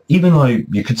have, even though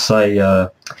you could say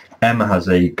Emma has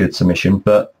a good submission,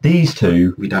 but these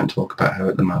two... We don't talk about her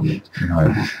at the moment.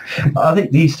 No. I think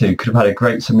these two could have had a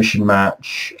great submission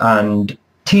match, and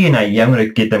TNA, yeah, I'm going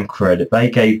to give them credit. They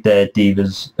gave their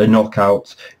divas a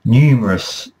knockout,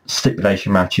 numerous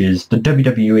stipulation matches. The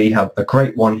WWE have a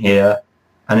great one here,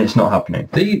 and it's not happening.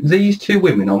 These two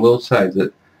women, I will say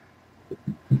that,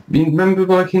 you remember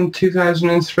like in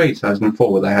 2003,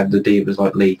 2004, where they had the divas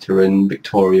like Lita and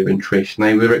Victoria and Trish, and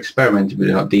they were experimenting with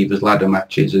like divas ladder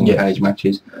matches and cage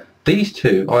matches. These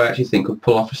two, I actually think, could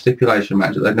pull off a stipulation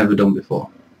match that they've never done before.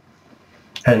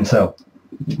 Hell in Cell.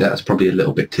 That's probably a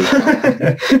little bit too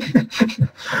far.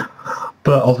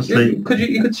 But obviously,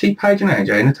 You could see Paige and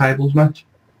AJ in a tables match.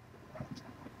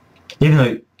 even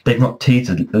though they've not teased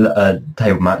a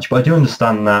table match, but I do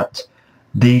understand that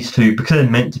these two, because they're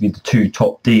meant to be the two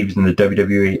top divas in the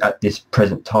WWE at this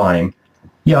present time,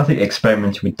 yeah, I think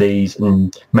experimenting with these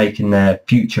and making their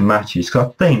future matches. Because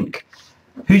I think,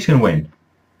 who's going to win?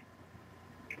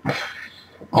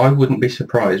 I wouldn't be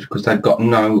surprised because they've got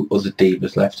no other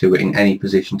divas left who are in any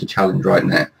position to challenge right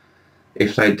now.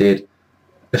 If they did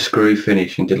a screw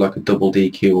finish and did like a double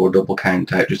DQ or a double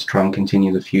count out just to try and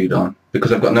continue the feud on,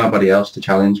 because I've got nobody else to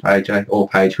challenge AJ or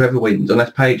Paige. Whoever wins,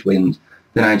 unless Paige wins,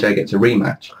 then AJ gets a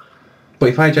rematch. But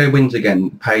if AJ wins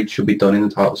again, Paige should be done in the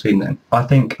title scene then. I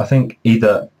think let's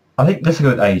go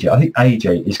with AJ. I think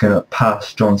AJ is going to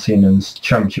pass John Cena's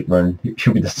championship run. It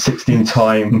should be the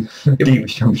 16-time Divas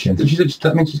champion.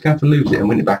 That means she's going to have to lose it and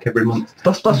win it back every month.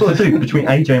 That's what I do. Between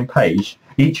AJ and Paige,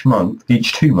 each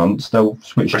 2 months, they'll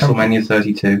switch. WrestleMania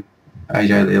 32,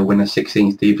 AJ Lee will win a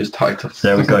 16th Divas title.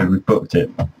 There we go. We booked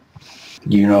it.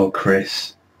 You know,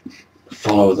 Chris,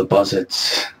 follow the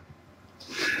buzzards.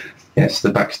 Yes,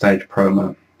 the backstage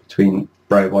promo between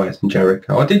Bray Wyatt and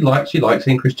Jericho. I did actually like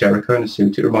seeing Chris Jericho in a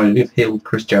suit. It reminded me of heel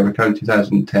Chris Jericho in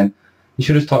 2010. He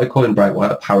should have started calling Bray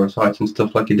Wyatt a parasite and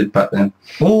stuff like he did back then.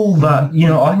 All that,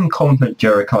 I can compliment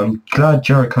Jericho. I'm glad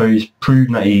Jericho's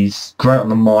proven that he's great on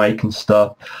the mic and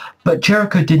stuff. But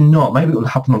Jericho did not. Maybe it will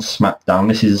happen on SmackDown.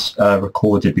 This is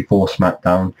recorded before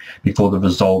SmackDown, before the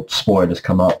results spoilers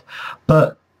come up.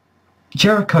 But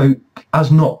Jericho has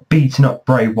not beaten up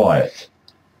Bray Wyatt.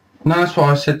 No, that's what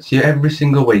I said to you. Every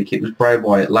single week it was Bray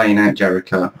Wyatt laying out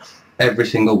Jericho. Every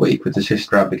single week with the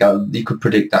Sister Abigail. You could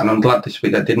predict that, and I'm glad this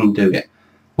week they didn't do it.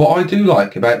 What I do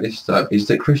like about this, though, is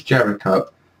that Chris Jericho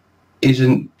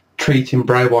isn't treating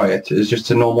Bray Wyatt as just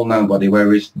a normal nobody,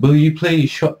 whereas, will you please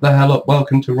shut the hell up,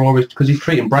 welcome to Raw, because he's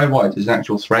treating Bray Wyatt as an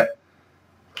actual threat.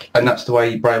 And that's the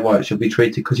way Bray Wyatt should be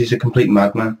treated, because he's a complete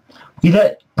madman. He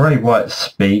let Bray Wyatt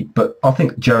speak, but I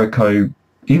think Jericho,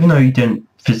 even though he didn't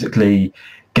physically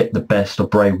get the best of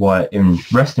Bray Wyatt in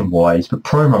wrestling-wise, but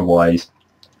promo-wise,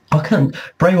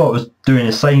 Bray Wyatt was doing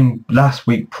the same last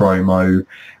week promo,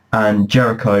 and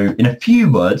Jericho, in a few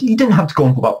words, he didn't have to go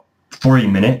on for about 3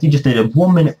 minutes. He just did a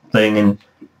 1 minute thing, and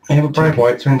yeah, but Bray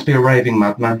Wyatt's meant to be a raving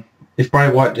madman. If Bray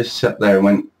Wyatt just sat there and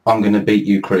went, "I'm going to beat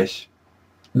you, Chris,"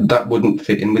 that wouldn't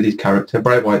fit in with his character.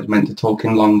 Bray Wyatt's meant to talk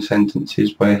in long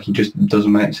sentences where he just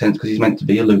doesn't make sense because he's meant to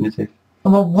be a lunatic.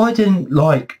 Well, why didn't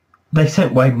they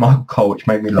sent away Michael Cole, which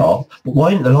made me laugh, but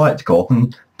why didn't the lights go off?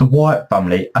 And the Wyatt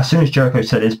family, as soon as Jericho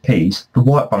said his piece, the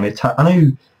Wyatt family attacked. I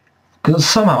know, because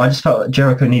somehow I just felt that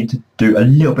Jericho needed to do a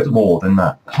little bit more than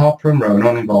that. Harper and Rowan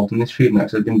aren't involved in this feud now,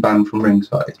 so they've been banned from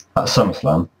ringside. At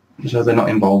SummerSlam. So they're not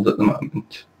involved at the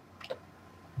moment.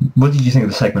 What did you think of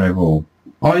the segment overall?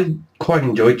 I quite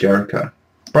enjoyed Jericho.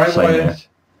 Bray Wyatt,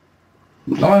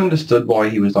 I understood why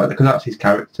he was like that, because that's his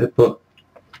character, but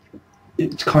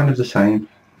it's kind of the same.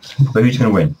 But who's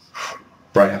going to win?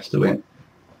 Bray has to win.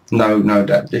 No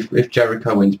doubt. If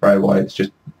Jericho wins, Bray Wyatt's just...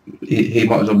 He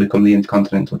might as well become the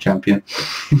Intercontinental Champion.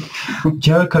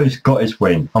 Jericho's got his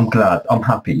win. I'm glad. I'm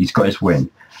happy he's got his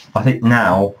win. I think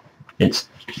now it's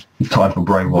time for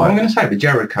Bray Wyatt. Well, I'm going to say for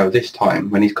Jericho this time,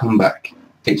 when he's come back,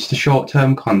 it's the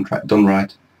short-term contract done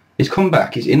right. He's come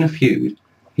back, he's in a feud.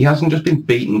 He hasn't just been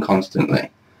beaten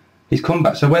constantly. He's come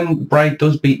back. So when Bray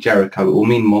does beat Jericho, it will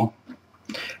mean more.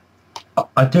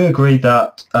 I do agree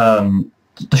that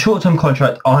the short-term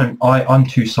contract, I'm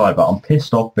too side, but I'm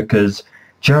pissed off because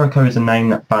Jericho is a name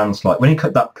that fans like. When he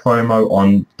cut that promo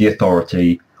on The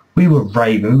Authority, we were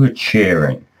raving, we were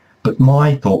cheering. But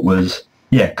my thought was,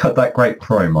 yeah, cut that great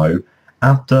promo.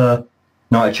 After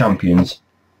Night of Champions,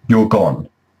 you're gone.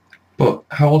 But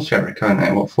how old's Jericho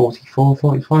now? What, 44,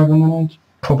 45 on the age?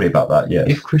 Probably about that, yeah.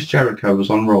 If Chris Jericho was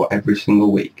on Raw every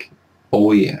single week,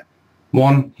 all year,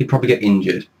 1, he'd probably get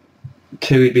injured.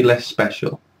 2, he'd be less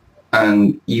special.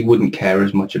 And you wouldn't care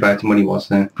as much about him when he was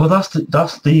there. Well, that's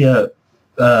the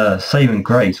saving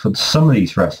grace for some of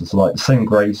these wrestlers, like the saving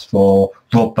grace for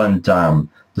Rob Van Dam,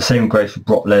 the saving grace for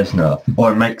Brock Lesnar,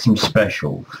 or it makes him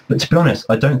special. But to be honest,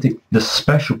 I don't think the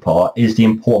special part is the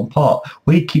important part.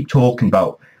 We keep talking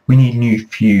about we need new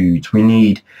feuds, we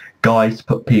need guys to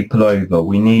put people over,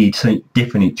 we need something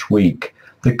different each week.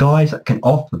 The guys that can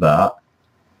offer that,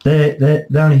 they're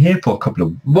only here for a couple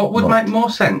of What would make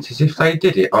more sense is if they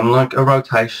did it on like a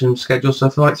rotation schedule. So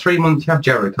for like 3 months you have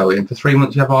Jericho in, for 3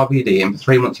 months you have RVD in, for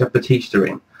 3 months you have Batista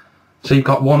in. So you've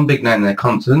got one big name there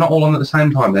constant. They're not all on at the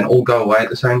same time, then all go away at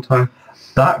the same time.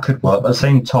 That could work. At the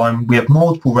same time, we have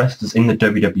multiple wrestlers in the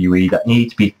WWE that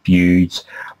need to be feuds.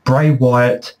 Bray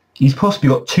Wyatt he's possibly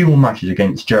got 2 more matches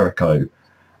against Jericho.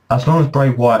 As long as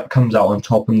Bray Wyatt comes out on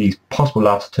top in these possible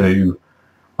last 2,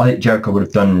 I think Jericho would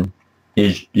have done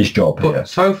his job here. But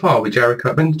so far with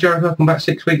Jericho, when did Jericho come back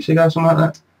 6 weeks ago, something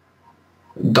like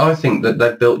that? I think that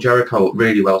they've built Jericho up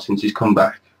really well since he's come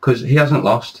back, because he hasn't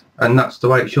lost, and that's the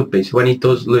way it should be. So when he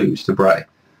does lose to Bray,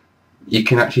 you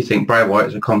can actually think Bray Wyatt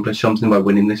has accomplished something by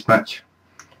winning this match.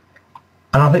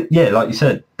 And I think, yeah, like you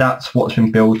said, that's what's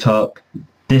been built up.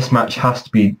 This match has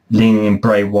to be leaning in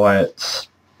Bray Wyatt's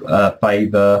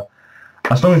favour.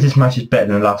 As long as this match is better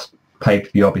than the last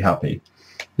pay-per-view, I'll be happy.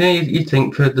 Yeah, you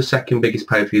think for the second biggest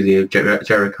pay-per-view of the year,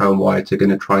 Jericho and Wyatt are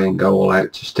going to try and go all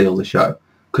out to steal the show,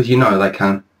 because you know they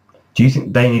can. Do you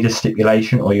think they need a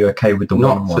stipulation, or are you okay with the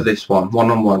one-on-one? Not for this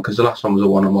one-on-one, because the last one was a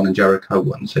one-on-one and Jericho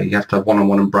won, so you have to have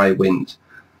one-on-one and Bray wins,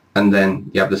 and then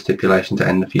you have the stipulation to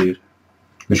end the feud.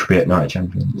 Which will be at Night of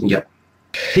Champions. Yep.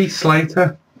 Heath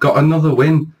Slater got another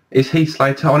win. Is Heath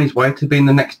Slater on his way to being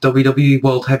the next WWE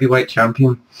World Heavyweight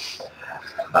Champion?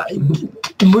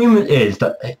 The rumour is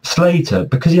that Slater,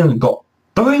 because he hasn't got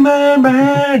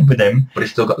Man with him, but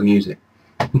he's still got the music.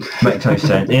 Makes no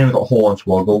sense. He hasn't got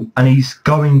Hornswoggle, and he's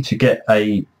going to get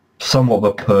a somewhat of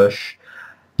a push.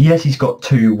 Yes, he's got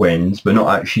 2 wins, but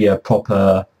not actually a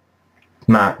proper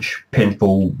match,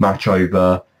 pinfall match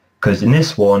over. Because in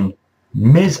this one,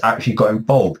 Miz actually got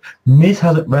involved. Miz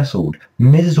hasn't wrestled.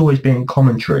 Miz has always been in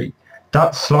commentary.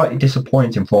 That's slightly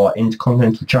disappointing for our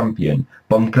Intercontinental Champion,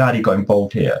 but I'm glad he got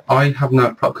involved here. I have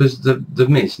no problem, because the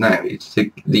Miz now, it's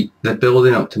they're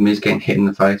building up to Miz getting hit in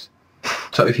the face.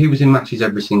 So if he was in matches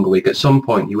every single week, at some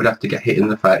point he would have to get hit in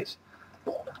the face.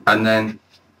 And then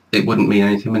it wouldn't mean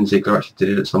anything when Ziggler actually did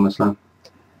it at SummerSlam.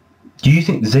 Do you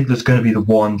think Ziggler's going to be the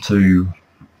one to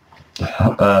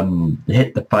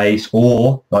hit the face,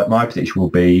 or, like my prediction will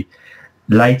be,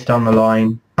 later down the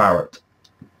line, Barrett?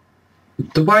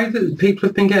 The way that people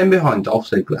have been getting behind Dolph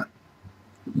Ziggler,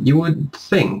 you would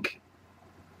think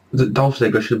that Dolph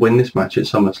Ziggler should win this match at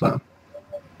SummerSlam.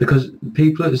 Because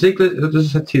Ziggler, as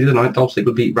I said to you the other night, Dolph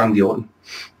Ziggler beat Randy Orton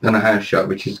in a house show,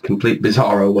 which is a complete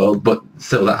bizarro world, but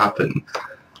still that happened.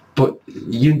 But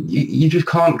you just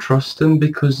can't trust them,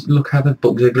 because look how they've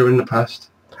booked Ziggler in the past.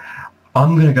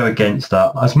 I'm going to go against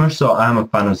that. As much as I am a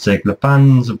fan of Ziggler,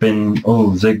 fans have been,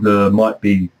 Ziggler might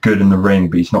be good in the ring,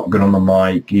 but he's not good on the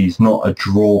mic. He's not a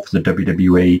draw for the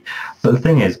WWE. But the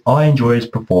thing is, I enjoy his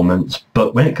performance,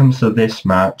 but when it comes to this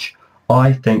match,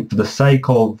 I think for the sake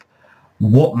of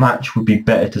what match would be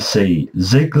better to see,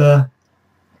 Ziggler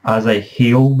as a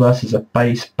heel versus a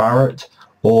face Barrett,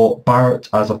 or Barrett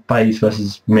as a face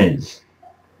versus Miz?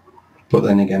 But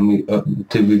then again,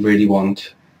 do we really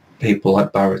want people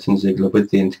like Barrett and Ziggler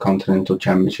with the Intercontinental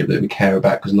Championship that we care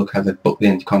about? Because look how they've booked the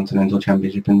Intercontinental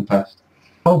Championship in the past.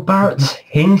 Oh, Barrett's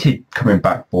hinted coming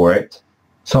back for it.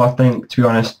 So I think, to be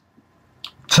honest,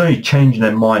 it's only changing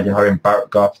their mind and having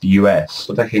Barrett go after the US.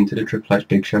 But they hinted at Triple H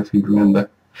Big Show, if you remember.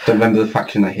 Don't remember the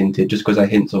faction they hinted. Just because they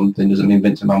hint something doesn't mean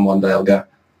Vince McMahon one day will go,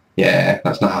 yeah,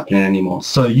 that's not happening anymore.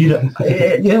 So you don't,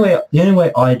 the only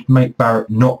way I'd make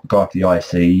Barrett not go after the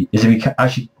IC is if he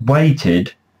actually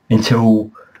waited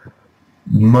until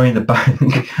Money in the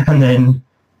Bank and then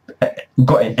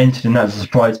got entered in that as a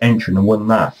surprise entrant and won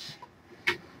that.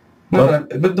 No,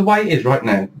 but the way it is right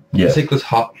now, yeah. Ziggler's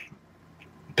hot.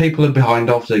 People are behind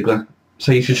Dolph Ziggler,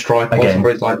 so you should strike while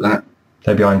somebody's like that.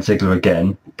 They're behind Ziggler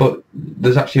again. But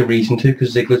there's actually a reason to,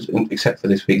 because Ziggler's, except for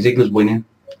this week, Ziggler's winning.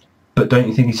 But don't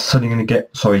you think he's suddenly going to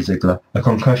get, Ziggler, a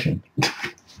concussion?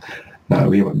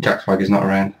 No, Jack Swagger's not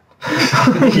around.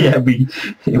 Yeah,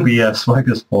 it'll be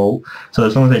Swagger's fault. So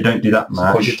as long as they don't do that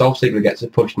match... If Dolph Ziggler gets a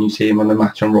push and you see him on the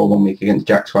match on Raw one week against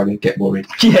Jack Swagger, get worried.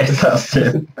 Yes, that's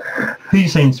it. Who are you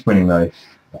saying's winning, though?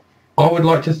 I would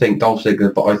like to think Dolph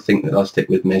Ziggler, but I think that I'll stick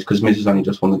with Miz, because Miz has only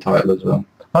just won the title as well.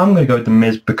 I'm going to go with the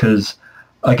Miz because,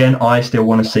 again, I still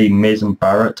want to see Miz and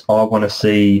Barrett. I want to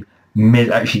see Miz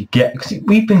actually get... Cause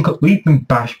we've been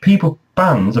bashed.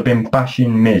 Fans have been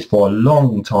bashing Miz for a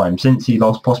long time, since he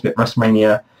lost possibly at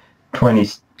WrestleMania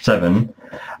 27,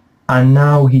 and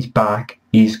now he's back.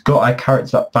 He's got a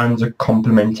character that fans are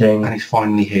complimenting, and he's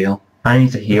finally heel, and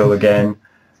he's a heel again.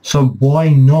 So why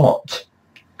not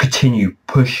continue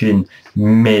pushing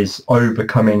Miz,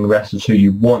 overcoming wrestlers who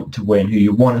you want to win, who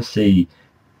you want to see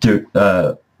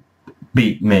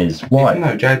beat Miz? Why? Even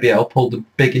though JBL pulled the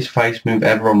biggest face move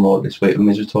ever on Raw this week when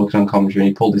Miz was talking on commentary and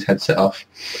he pulled his headset off.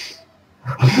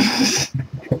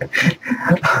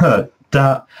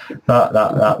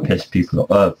 that pissed people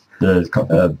off,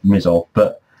 the Miz off,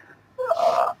 but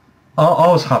I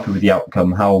was happy with the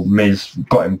outcome, how Miz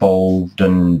got involved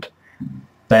and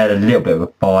they had a little bit of a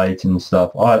fight and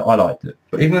stuff. I liked it.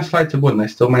 But even though Slater won, they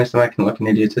still managed to make him look an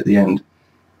idiot at the end.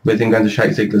 with him going to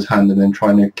shake Ziggler's hand and then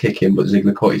trying to kick him, but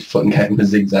Ziggler caught his foot and gave him a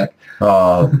zigzag.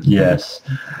 Oh, yes.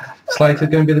 Slater's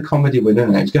going to be the comedy winner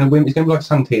now. He's going to win. He's going to be like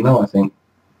Santino, I think.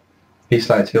 He's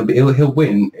Slater. He'll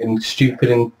win in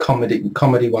stupid and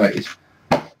comedy ways.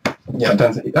 Yeah, I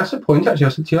don't think that's the point. Actually, I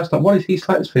said to you last night, what is Heath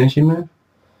Slater's finishing move?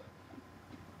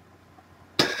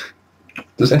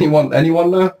 Does anyone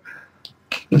know?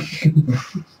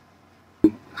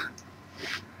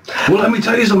 Well, let me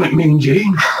tell you something, Mean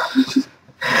Gene.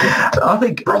 I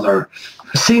think, Brother,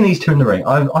 seeing these two in the ring,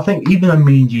 I think even though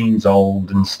Mean Gene's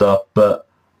old and stuff, but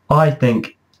I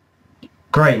think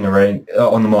great in the ring,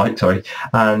 on the mic, sorry,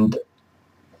 and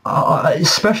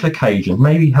special occasions,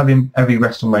 maybe have him every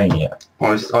WrestleMania.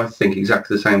 I think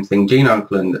exactly the same thing. Gene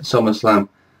Oakland at SummerSlam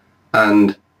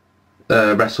and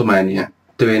WrestleMania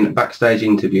doing backstage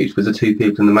interviews with the two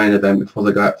people in the main event before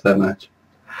they go out for their match.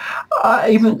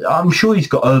 I'm sure he's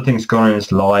got other things going on in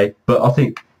his life, but I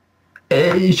think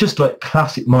it's just like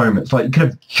classic moments. Like you could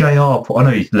have JR, I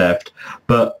know he's left,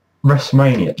 but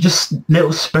WrestleMania, just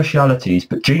little specialities.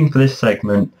 But Gene for this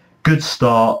segment, good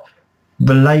start,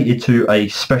 related to a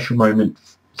special moment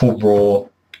for Raw.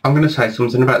 I'm going to say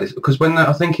something about this because when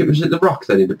I think it was at The Rock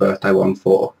they did a birthday one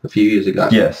for a few years ago.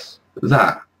 Yes.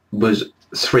 That was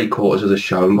 3/4 of the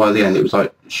show, and by the end it was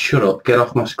like, shut up, get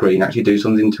off my screen, actually do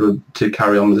something to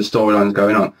carry on with the storylines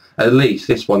going on. At least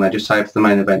this one they just saved the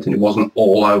main event and it wasn't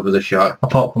all over the show.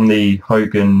 Apart from the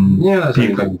Hogan that was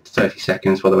people. only like 30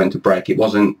 seconds while they went to break. It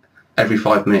wasn't every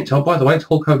 5 minutes. Oh, by the way, it's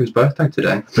Hulk Hogan's birthday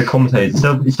today. The commentators,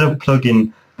 instead of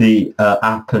plugging the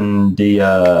app and the...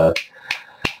 oh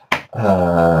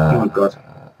my god.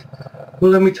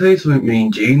 Well, let me tell you something,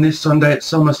 Mean Gene. This Sunday at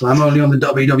SummerSlam, only on the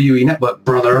WWE Network,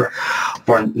 brother,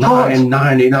 for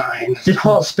 $9.99. Did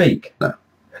Hart speak? No.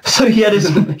 So he had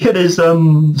his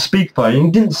speakerphone and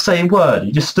he didn't say a word.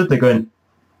 He just stood there going,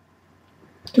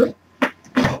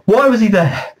 why was he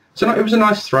there? So it was a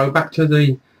nice throwback to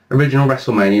the original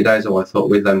WrestleMania days, I thought,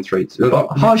 with them three.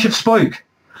 Hart should have spoke.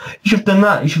 You should have done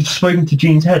that. You should have spoken to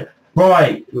Gene's head.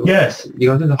 Right, yes. You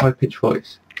got to do the high-pitched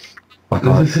voice. I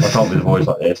can't with a voice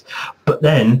like this. But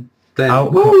then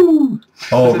woo!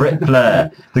 Oh, Ric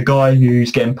Flair, the guy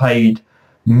who's getting paid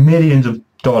millions of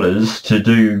dollars to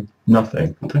do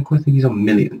nothing. I don't quite think he's on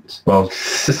millions. Well,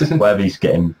 whatever he's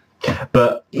getting.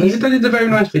 But they did a very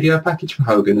nice video package for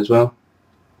Hogan as well.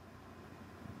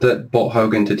 That brought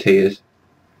Hogan to tears.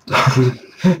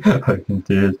 Hogan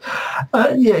tears.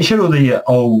 Yeah, it showed all the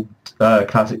old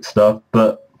classic stuff,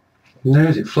 but... No,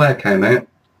 is it Flair came out?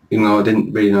 Even though I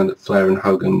didn't really know that Flair and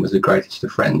Hogan was the greatest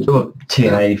of friends. Well,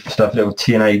 TNA stuff, little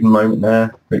TNA moment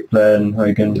there, Ric Flair and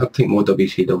Hogan. I think more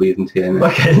WCW than TNA.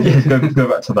 Okay, yeah, go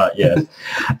back to that, yes.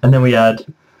 And then we had...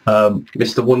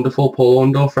 Mr. Wonderful, Paul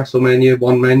Orndorff, WrestleMania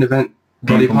 1 main event,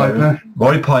 Roddy Piper.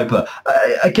 Roddy Piper.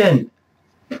 Again,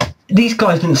 these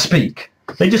guys didn't speak.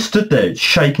 They just stood there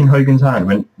shaking Hogan's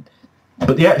hand.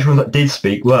 But the actual ones that did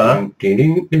speak were... The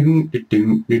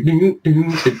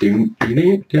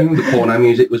porno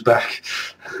music was back.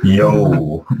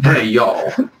 Yo. Hey,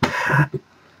 yo.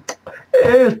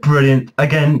 It was brilliant.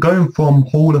 Again, going from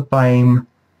Hall of Fame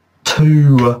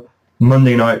to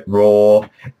Monday Night Raw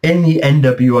in the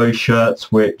NWO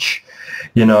shirts, which,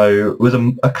 you know, was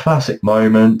a classic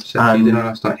moment. So and you didn't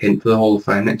last night hint for the Hall of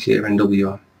Fame next year,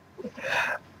 NWO.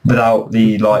 Without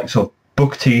the likes of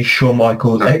Booker T, Shawn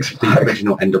Michaels, the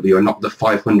original NWO, not the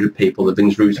 500 people that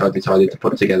Vince Russo decided to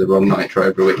put together on Nitro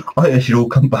every week. I think they should all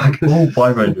come back, all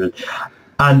 500.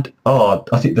 And I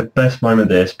think the best moment of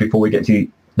this, before we get to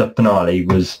the finale,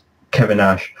 was Kevin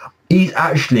Nash. He's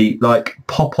actually like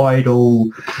pop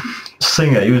idol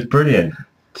singer. He was brilliant.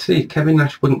 See, Kevin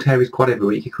Nash wouldn't tear his quad every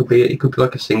week. He could be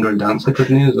like a singer and dancer,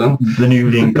 couldn't he, as well? The new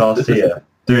Lynn Garcia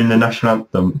doing the national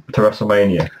anthem to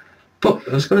WrestleMania. But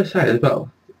I was going to say as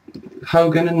well,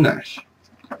 Hogan and Nash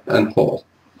and Hall.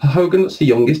 Hogan, that's the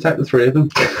youngest out of the three of them.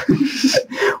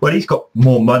 Well, he's got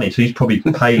more money, so he's probably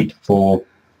paid for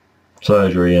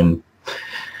surgery and...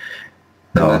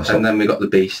 And then we got the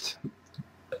Beast.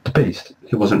 The Beast?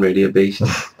 He wasn't really a beast.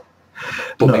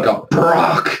 But no. We got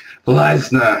Brock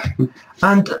Lesnar.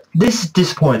 And this is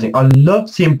disappointing. I love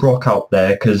seeing Brock out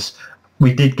there because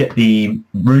we did get the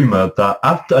rumour that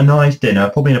after a nice dinner,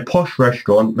 probably in a posh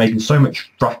restaurant, making so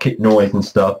much racket noise and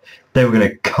stuff, they were going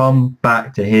to come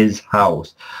back to his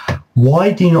house.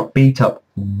 Why do you not beat up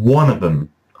one of them?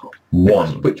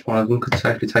 One. Which one of them could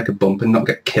safely take a bump and not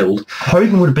get killed?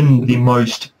 Hogan would have been the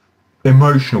most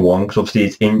emotional one because obviously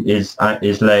it's in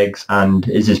his legs and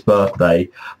it's his birthday.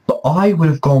 But I would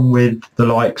have gone with the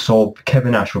likes of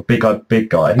Kevin Nash, or big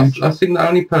guy. I think the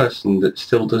only person that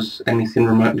still does anything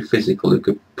remotely physical who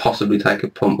could possibly take a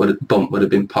bump would have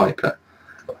been Piper.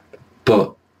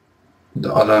 But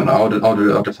I don't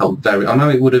know. I'd have felt very. I know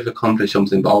it would have accomplished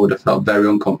something, but I would have felt very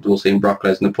uncomfortable seeing Brock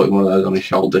Lesnar putting one of those on his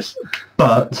shoulders.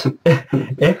 But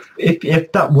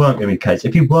if that weren't going to be the case,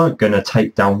 if you weren't going to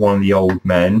take down one of the old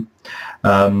men,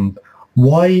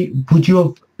 why would you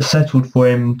have settled for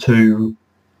him to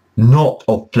not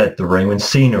have fled the ring when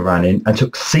Cena ran in and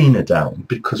took Cena down?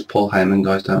 Because Paul Heyman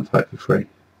guys don't fight for free.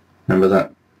 Remember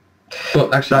that?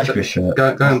 But actually,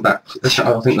 going back,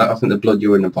 I think the blood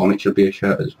you were in the vomit should be a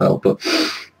shirt as well. But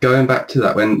going back to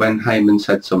that, when Heyman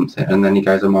said something and then he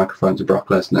gave the microphone to Brock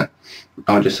Lesnar,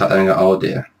 I just sat there and go, oh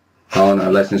dear, oh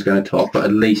no, Lesnar's going to talk. But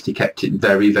at least he kept it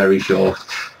very, very short.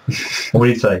 What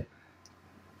did he say?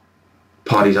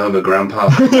 Party's over, Grandpa.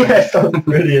 Yes, that was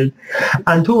brilliant.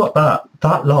 And talk about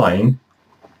that line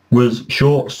was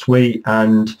short, sweet,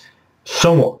 and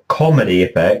somewhat comedy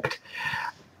effect.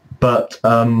 But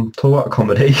talk about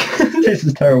comedy. This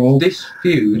is terrible. This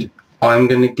feud, I'm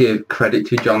going to give credit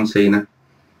to John Cena.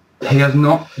 He has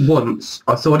not once.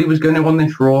 I thought he was going to win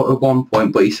this Raw at one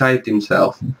point, but he saved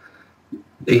himself.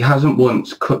 He hasn't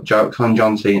once cut jokes on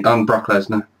John Cena, on Brock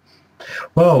Lesnar.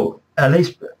 Well, at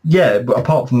least, yeah. But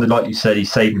apart from the, like you said, he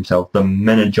saved himself. The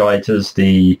meningitis,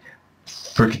 the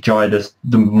frickigitis,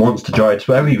 the monstergitis,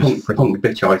 whatever he was. Punk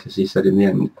bitchitis, he said in the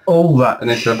end. All that.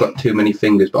 And then said, I've got too many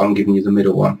fingers, but I'm giving you the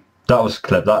middle one. That was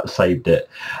clever. That saved it.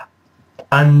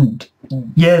 And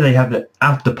yeah, they have the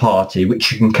after party,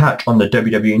 which you can catch on the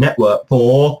WWE Network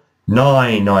for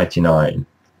 $9.99.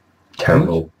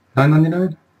 Terrible.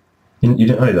 $9.99? You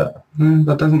didn't know that? No,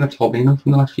 that doesn't have told me enough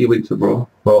in the last few weeks of Raw.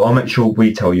 Well, I'll make sure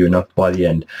we tell you enough by the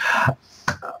end.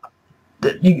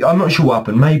 I'm not sure what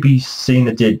happened. Maybe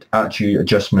Cena did actually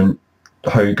adjustment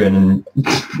Hogan and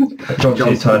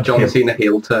John Cena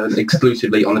heel turn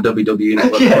exclusively on the WWE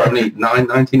Network for only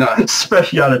 $9.99.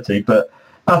 Speciality, but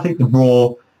I think the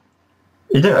Raw,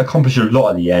 it didn't accomplish a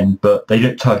lot at the end, but they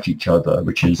didn't touch each other,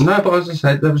 which is... No, but as I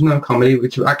said, there was no comedy,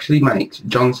 which actually makes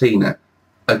John Cena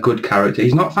a good character.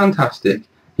 He's not fantastic.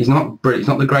 He's not brilliant. He's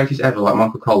not the greatest ever, like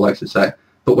Michael Cole likes to say.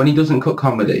 But when he doesn't cut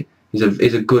comedy, he's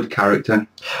a good character.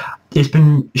 It's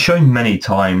been shown many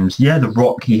times. Yeah, The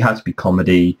Rock, he has to be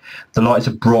comedy. The likes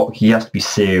of Brock, he has to be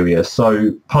serious.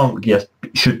 So Punk, yes,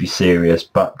 should be serious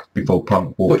back before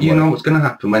Punk walked But you know what's going to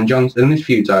happen when this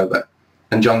feud's over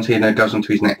and John Cena goes on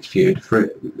to his next feud,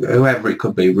 for whoever it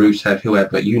could be, Rusev,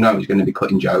 whoever, you know he's going to be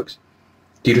cutting jokes.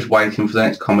 You're just waiting for the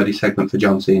next comedy segment for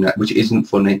John Cena, which isn't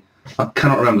funny. I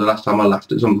cannot remember the last time I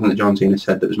laughed at something that John Cena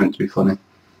said that was meant to be funny.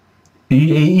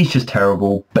 He's just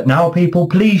terrible. But now, people,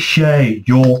 please share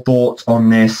your thoughts on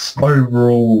this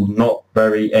overall not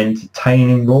very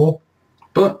entertaining Raw.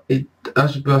 But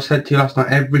as I said to you last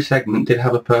night, every segment did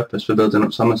have a purpose for building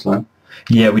up SummerSlam.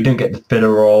 Yeah, we didn't get the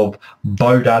filler of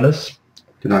Bo Dallas.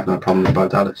 Didn't have no problem with Bo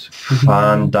Dallas.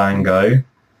 Fandango.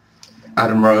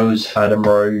 Adam Rose.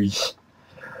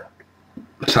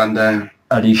 Sandow.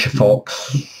 Alicia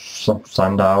Fox.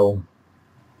 Sandow.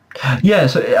 Yeah,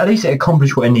 so at least it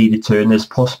accomplished what it needed to, and there's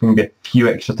possibly a few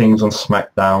extra things on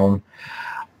SmackDown.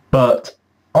 But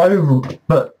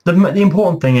the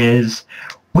important thing is,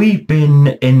 we've been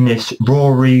in this Raw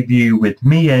review with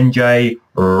me, NJ,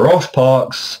 Ross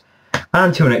Parks.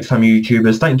 Until next time,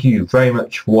 YouTubers, thank you very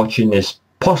much for watching this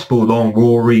possible long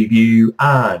Raw review,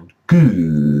 and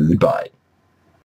goodbye.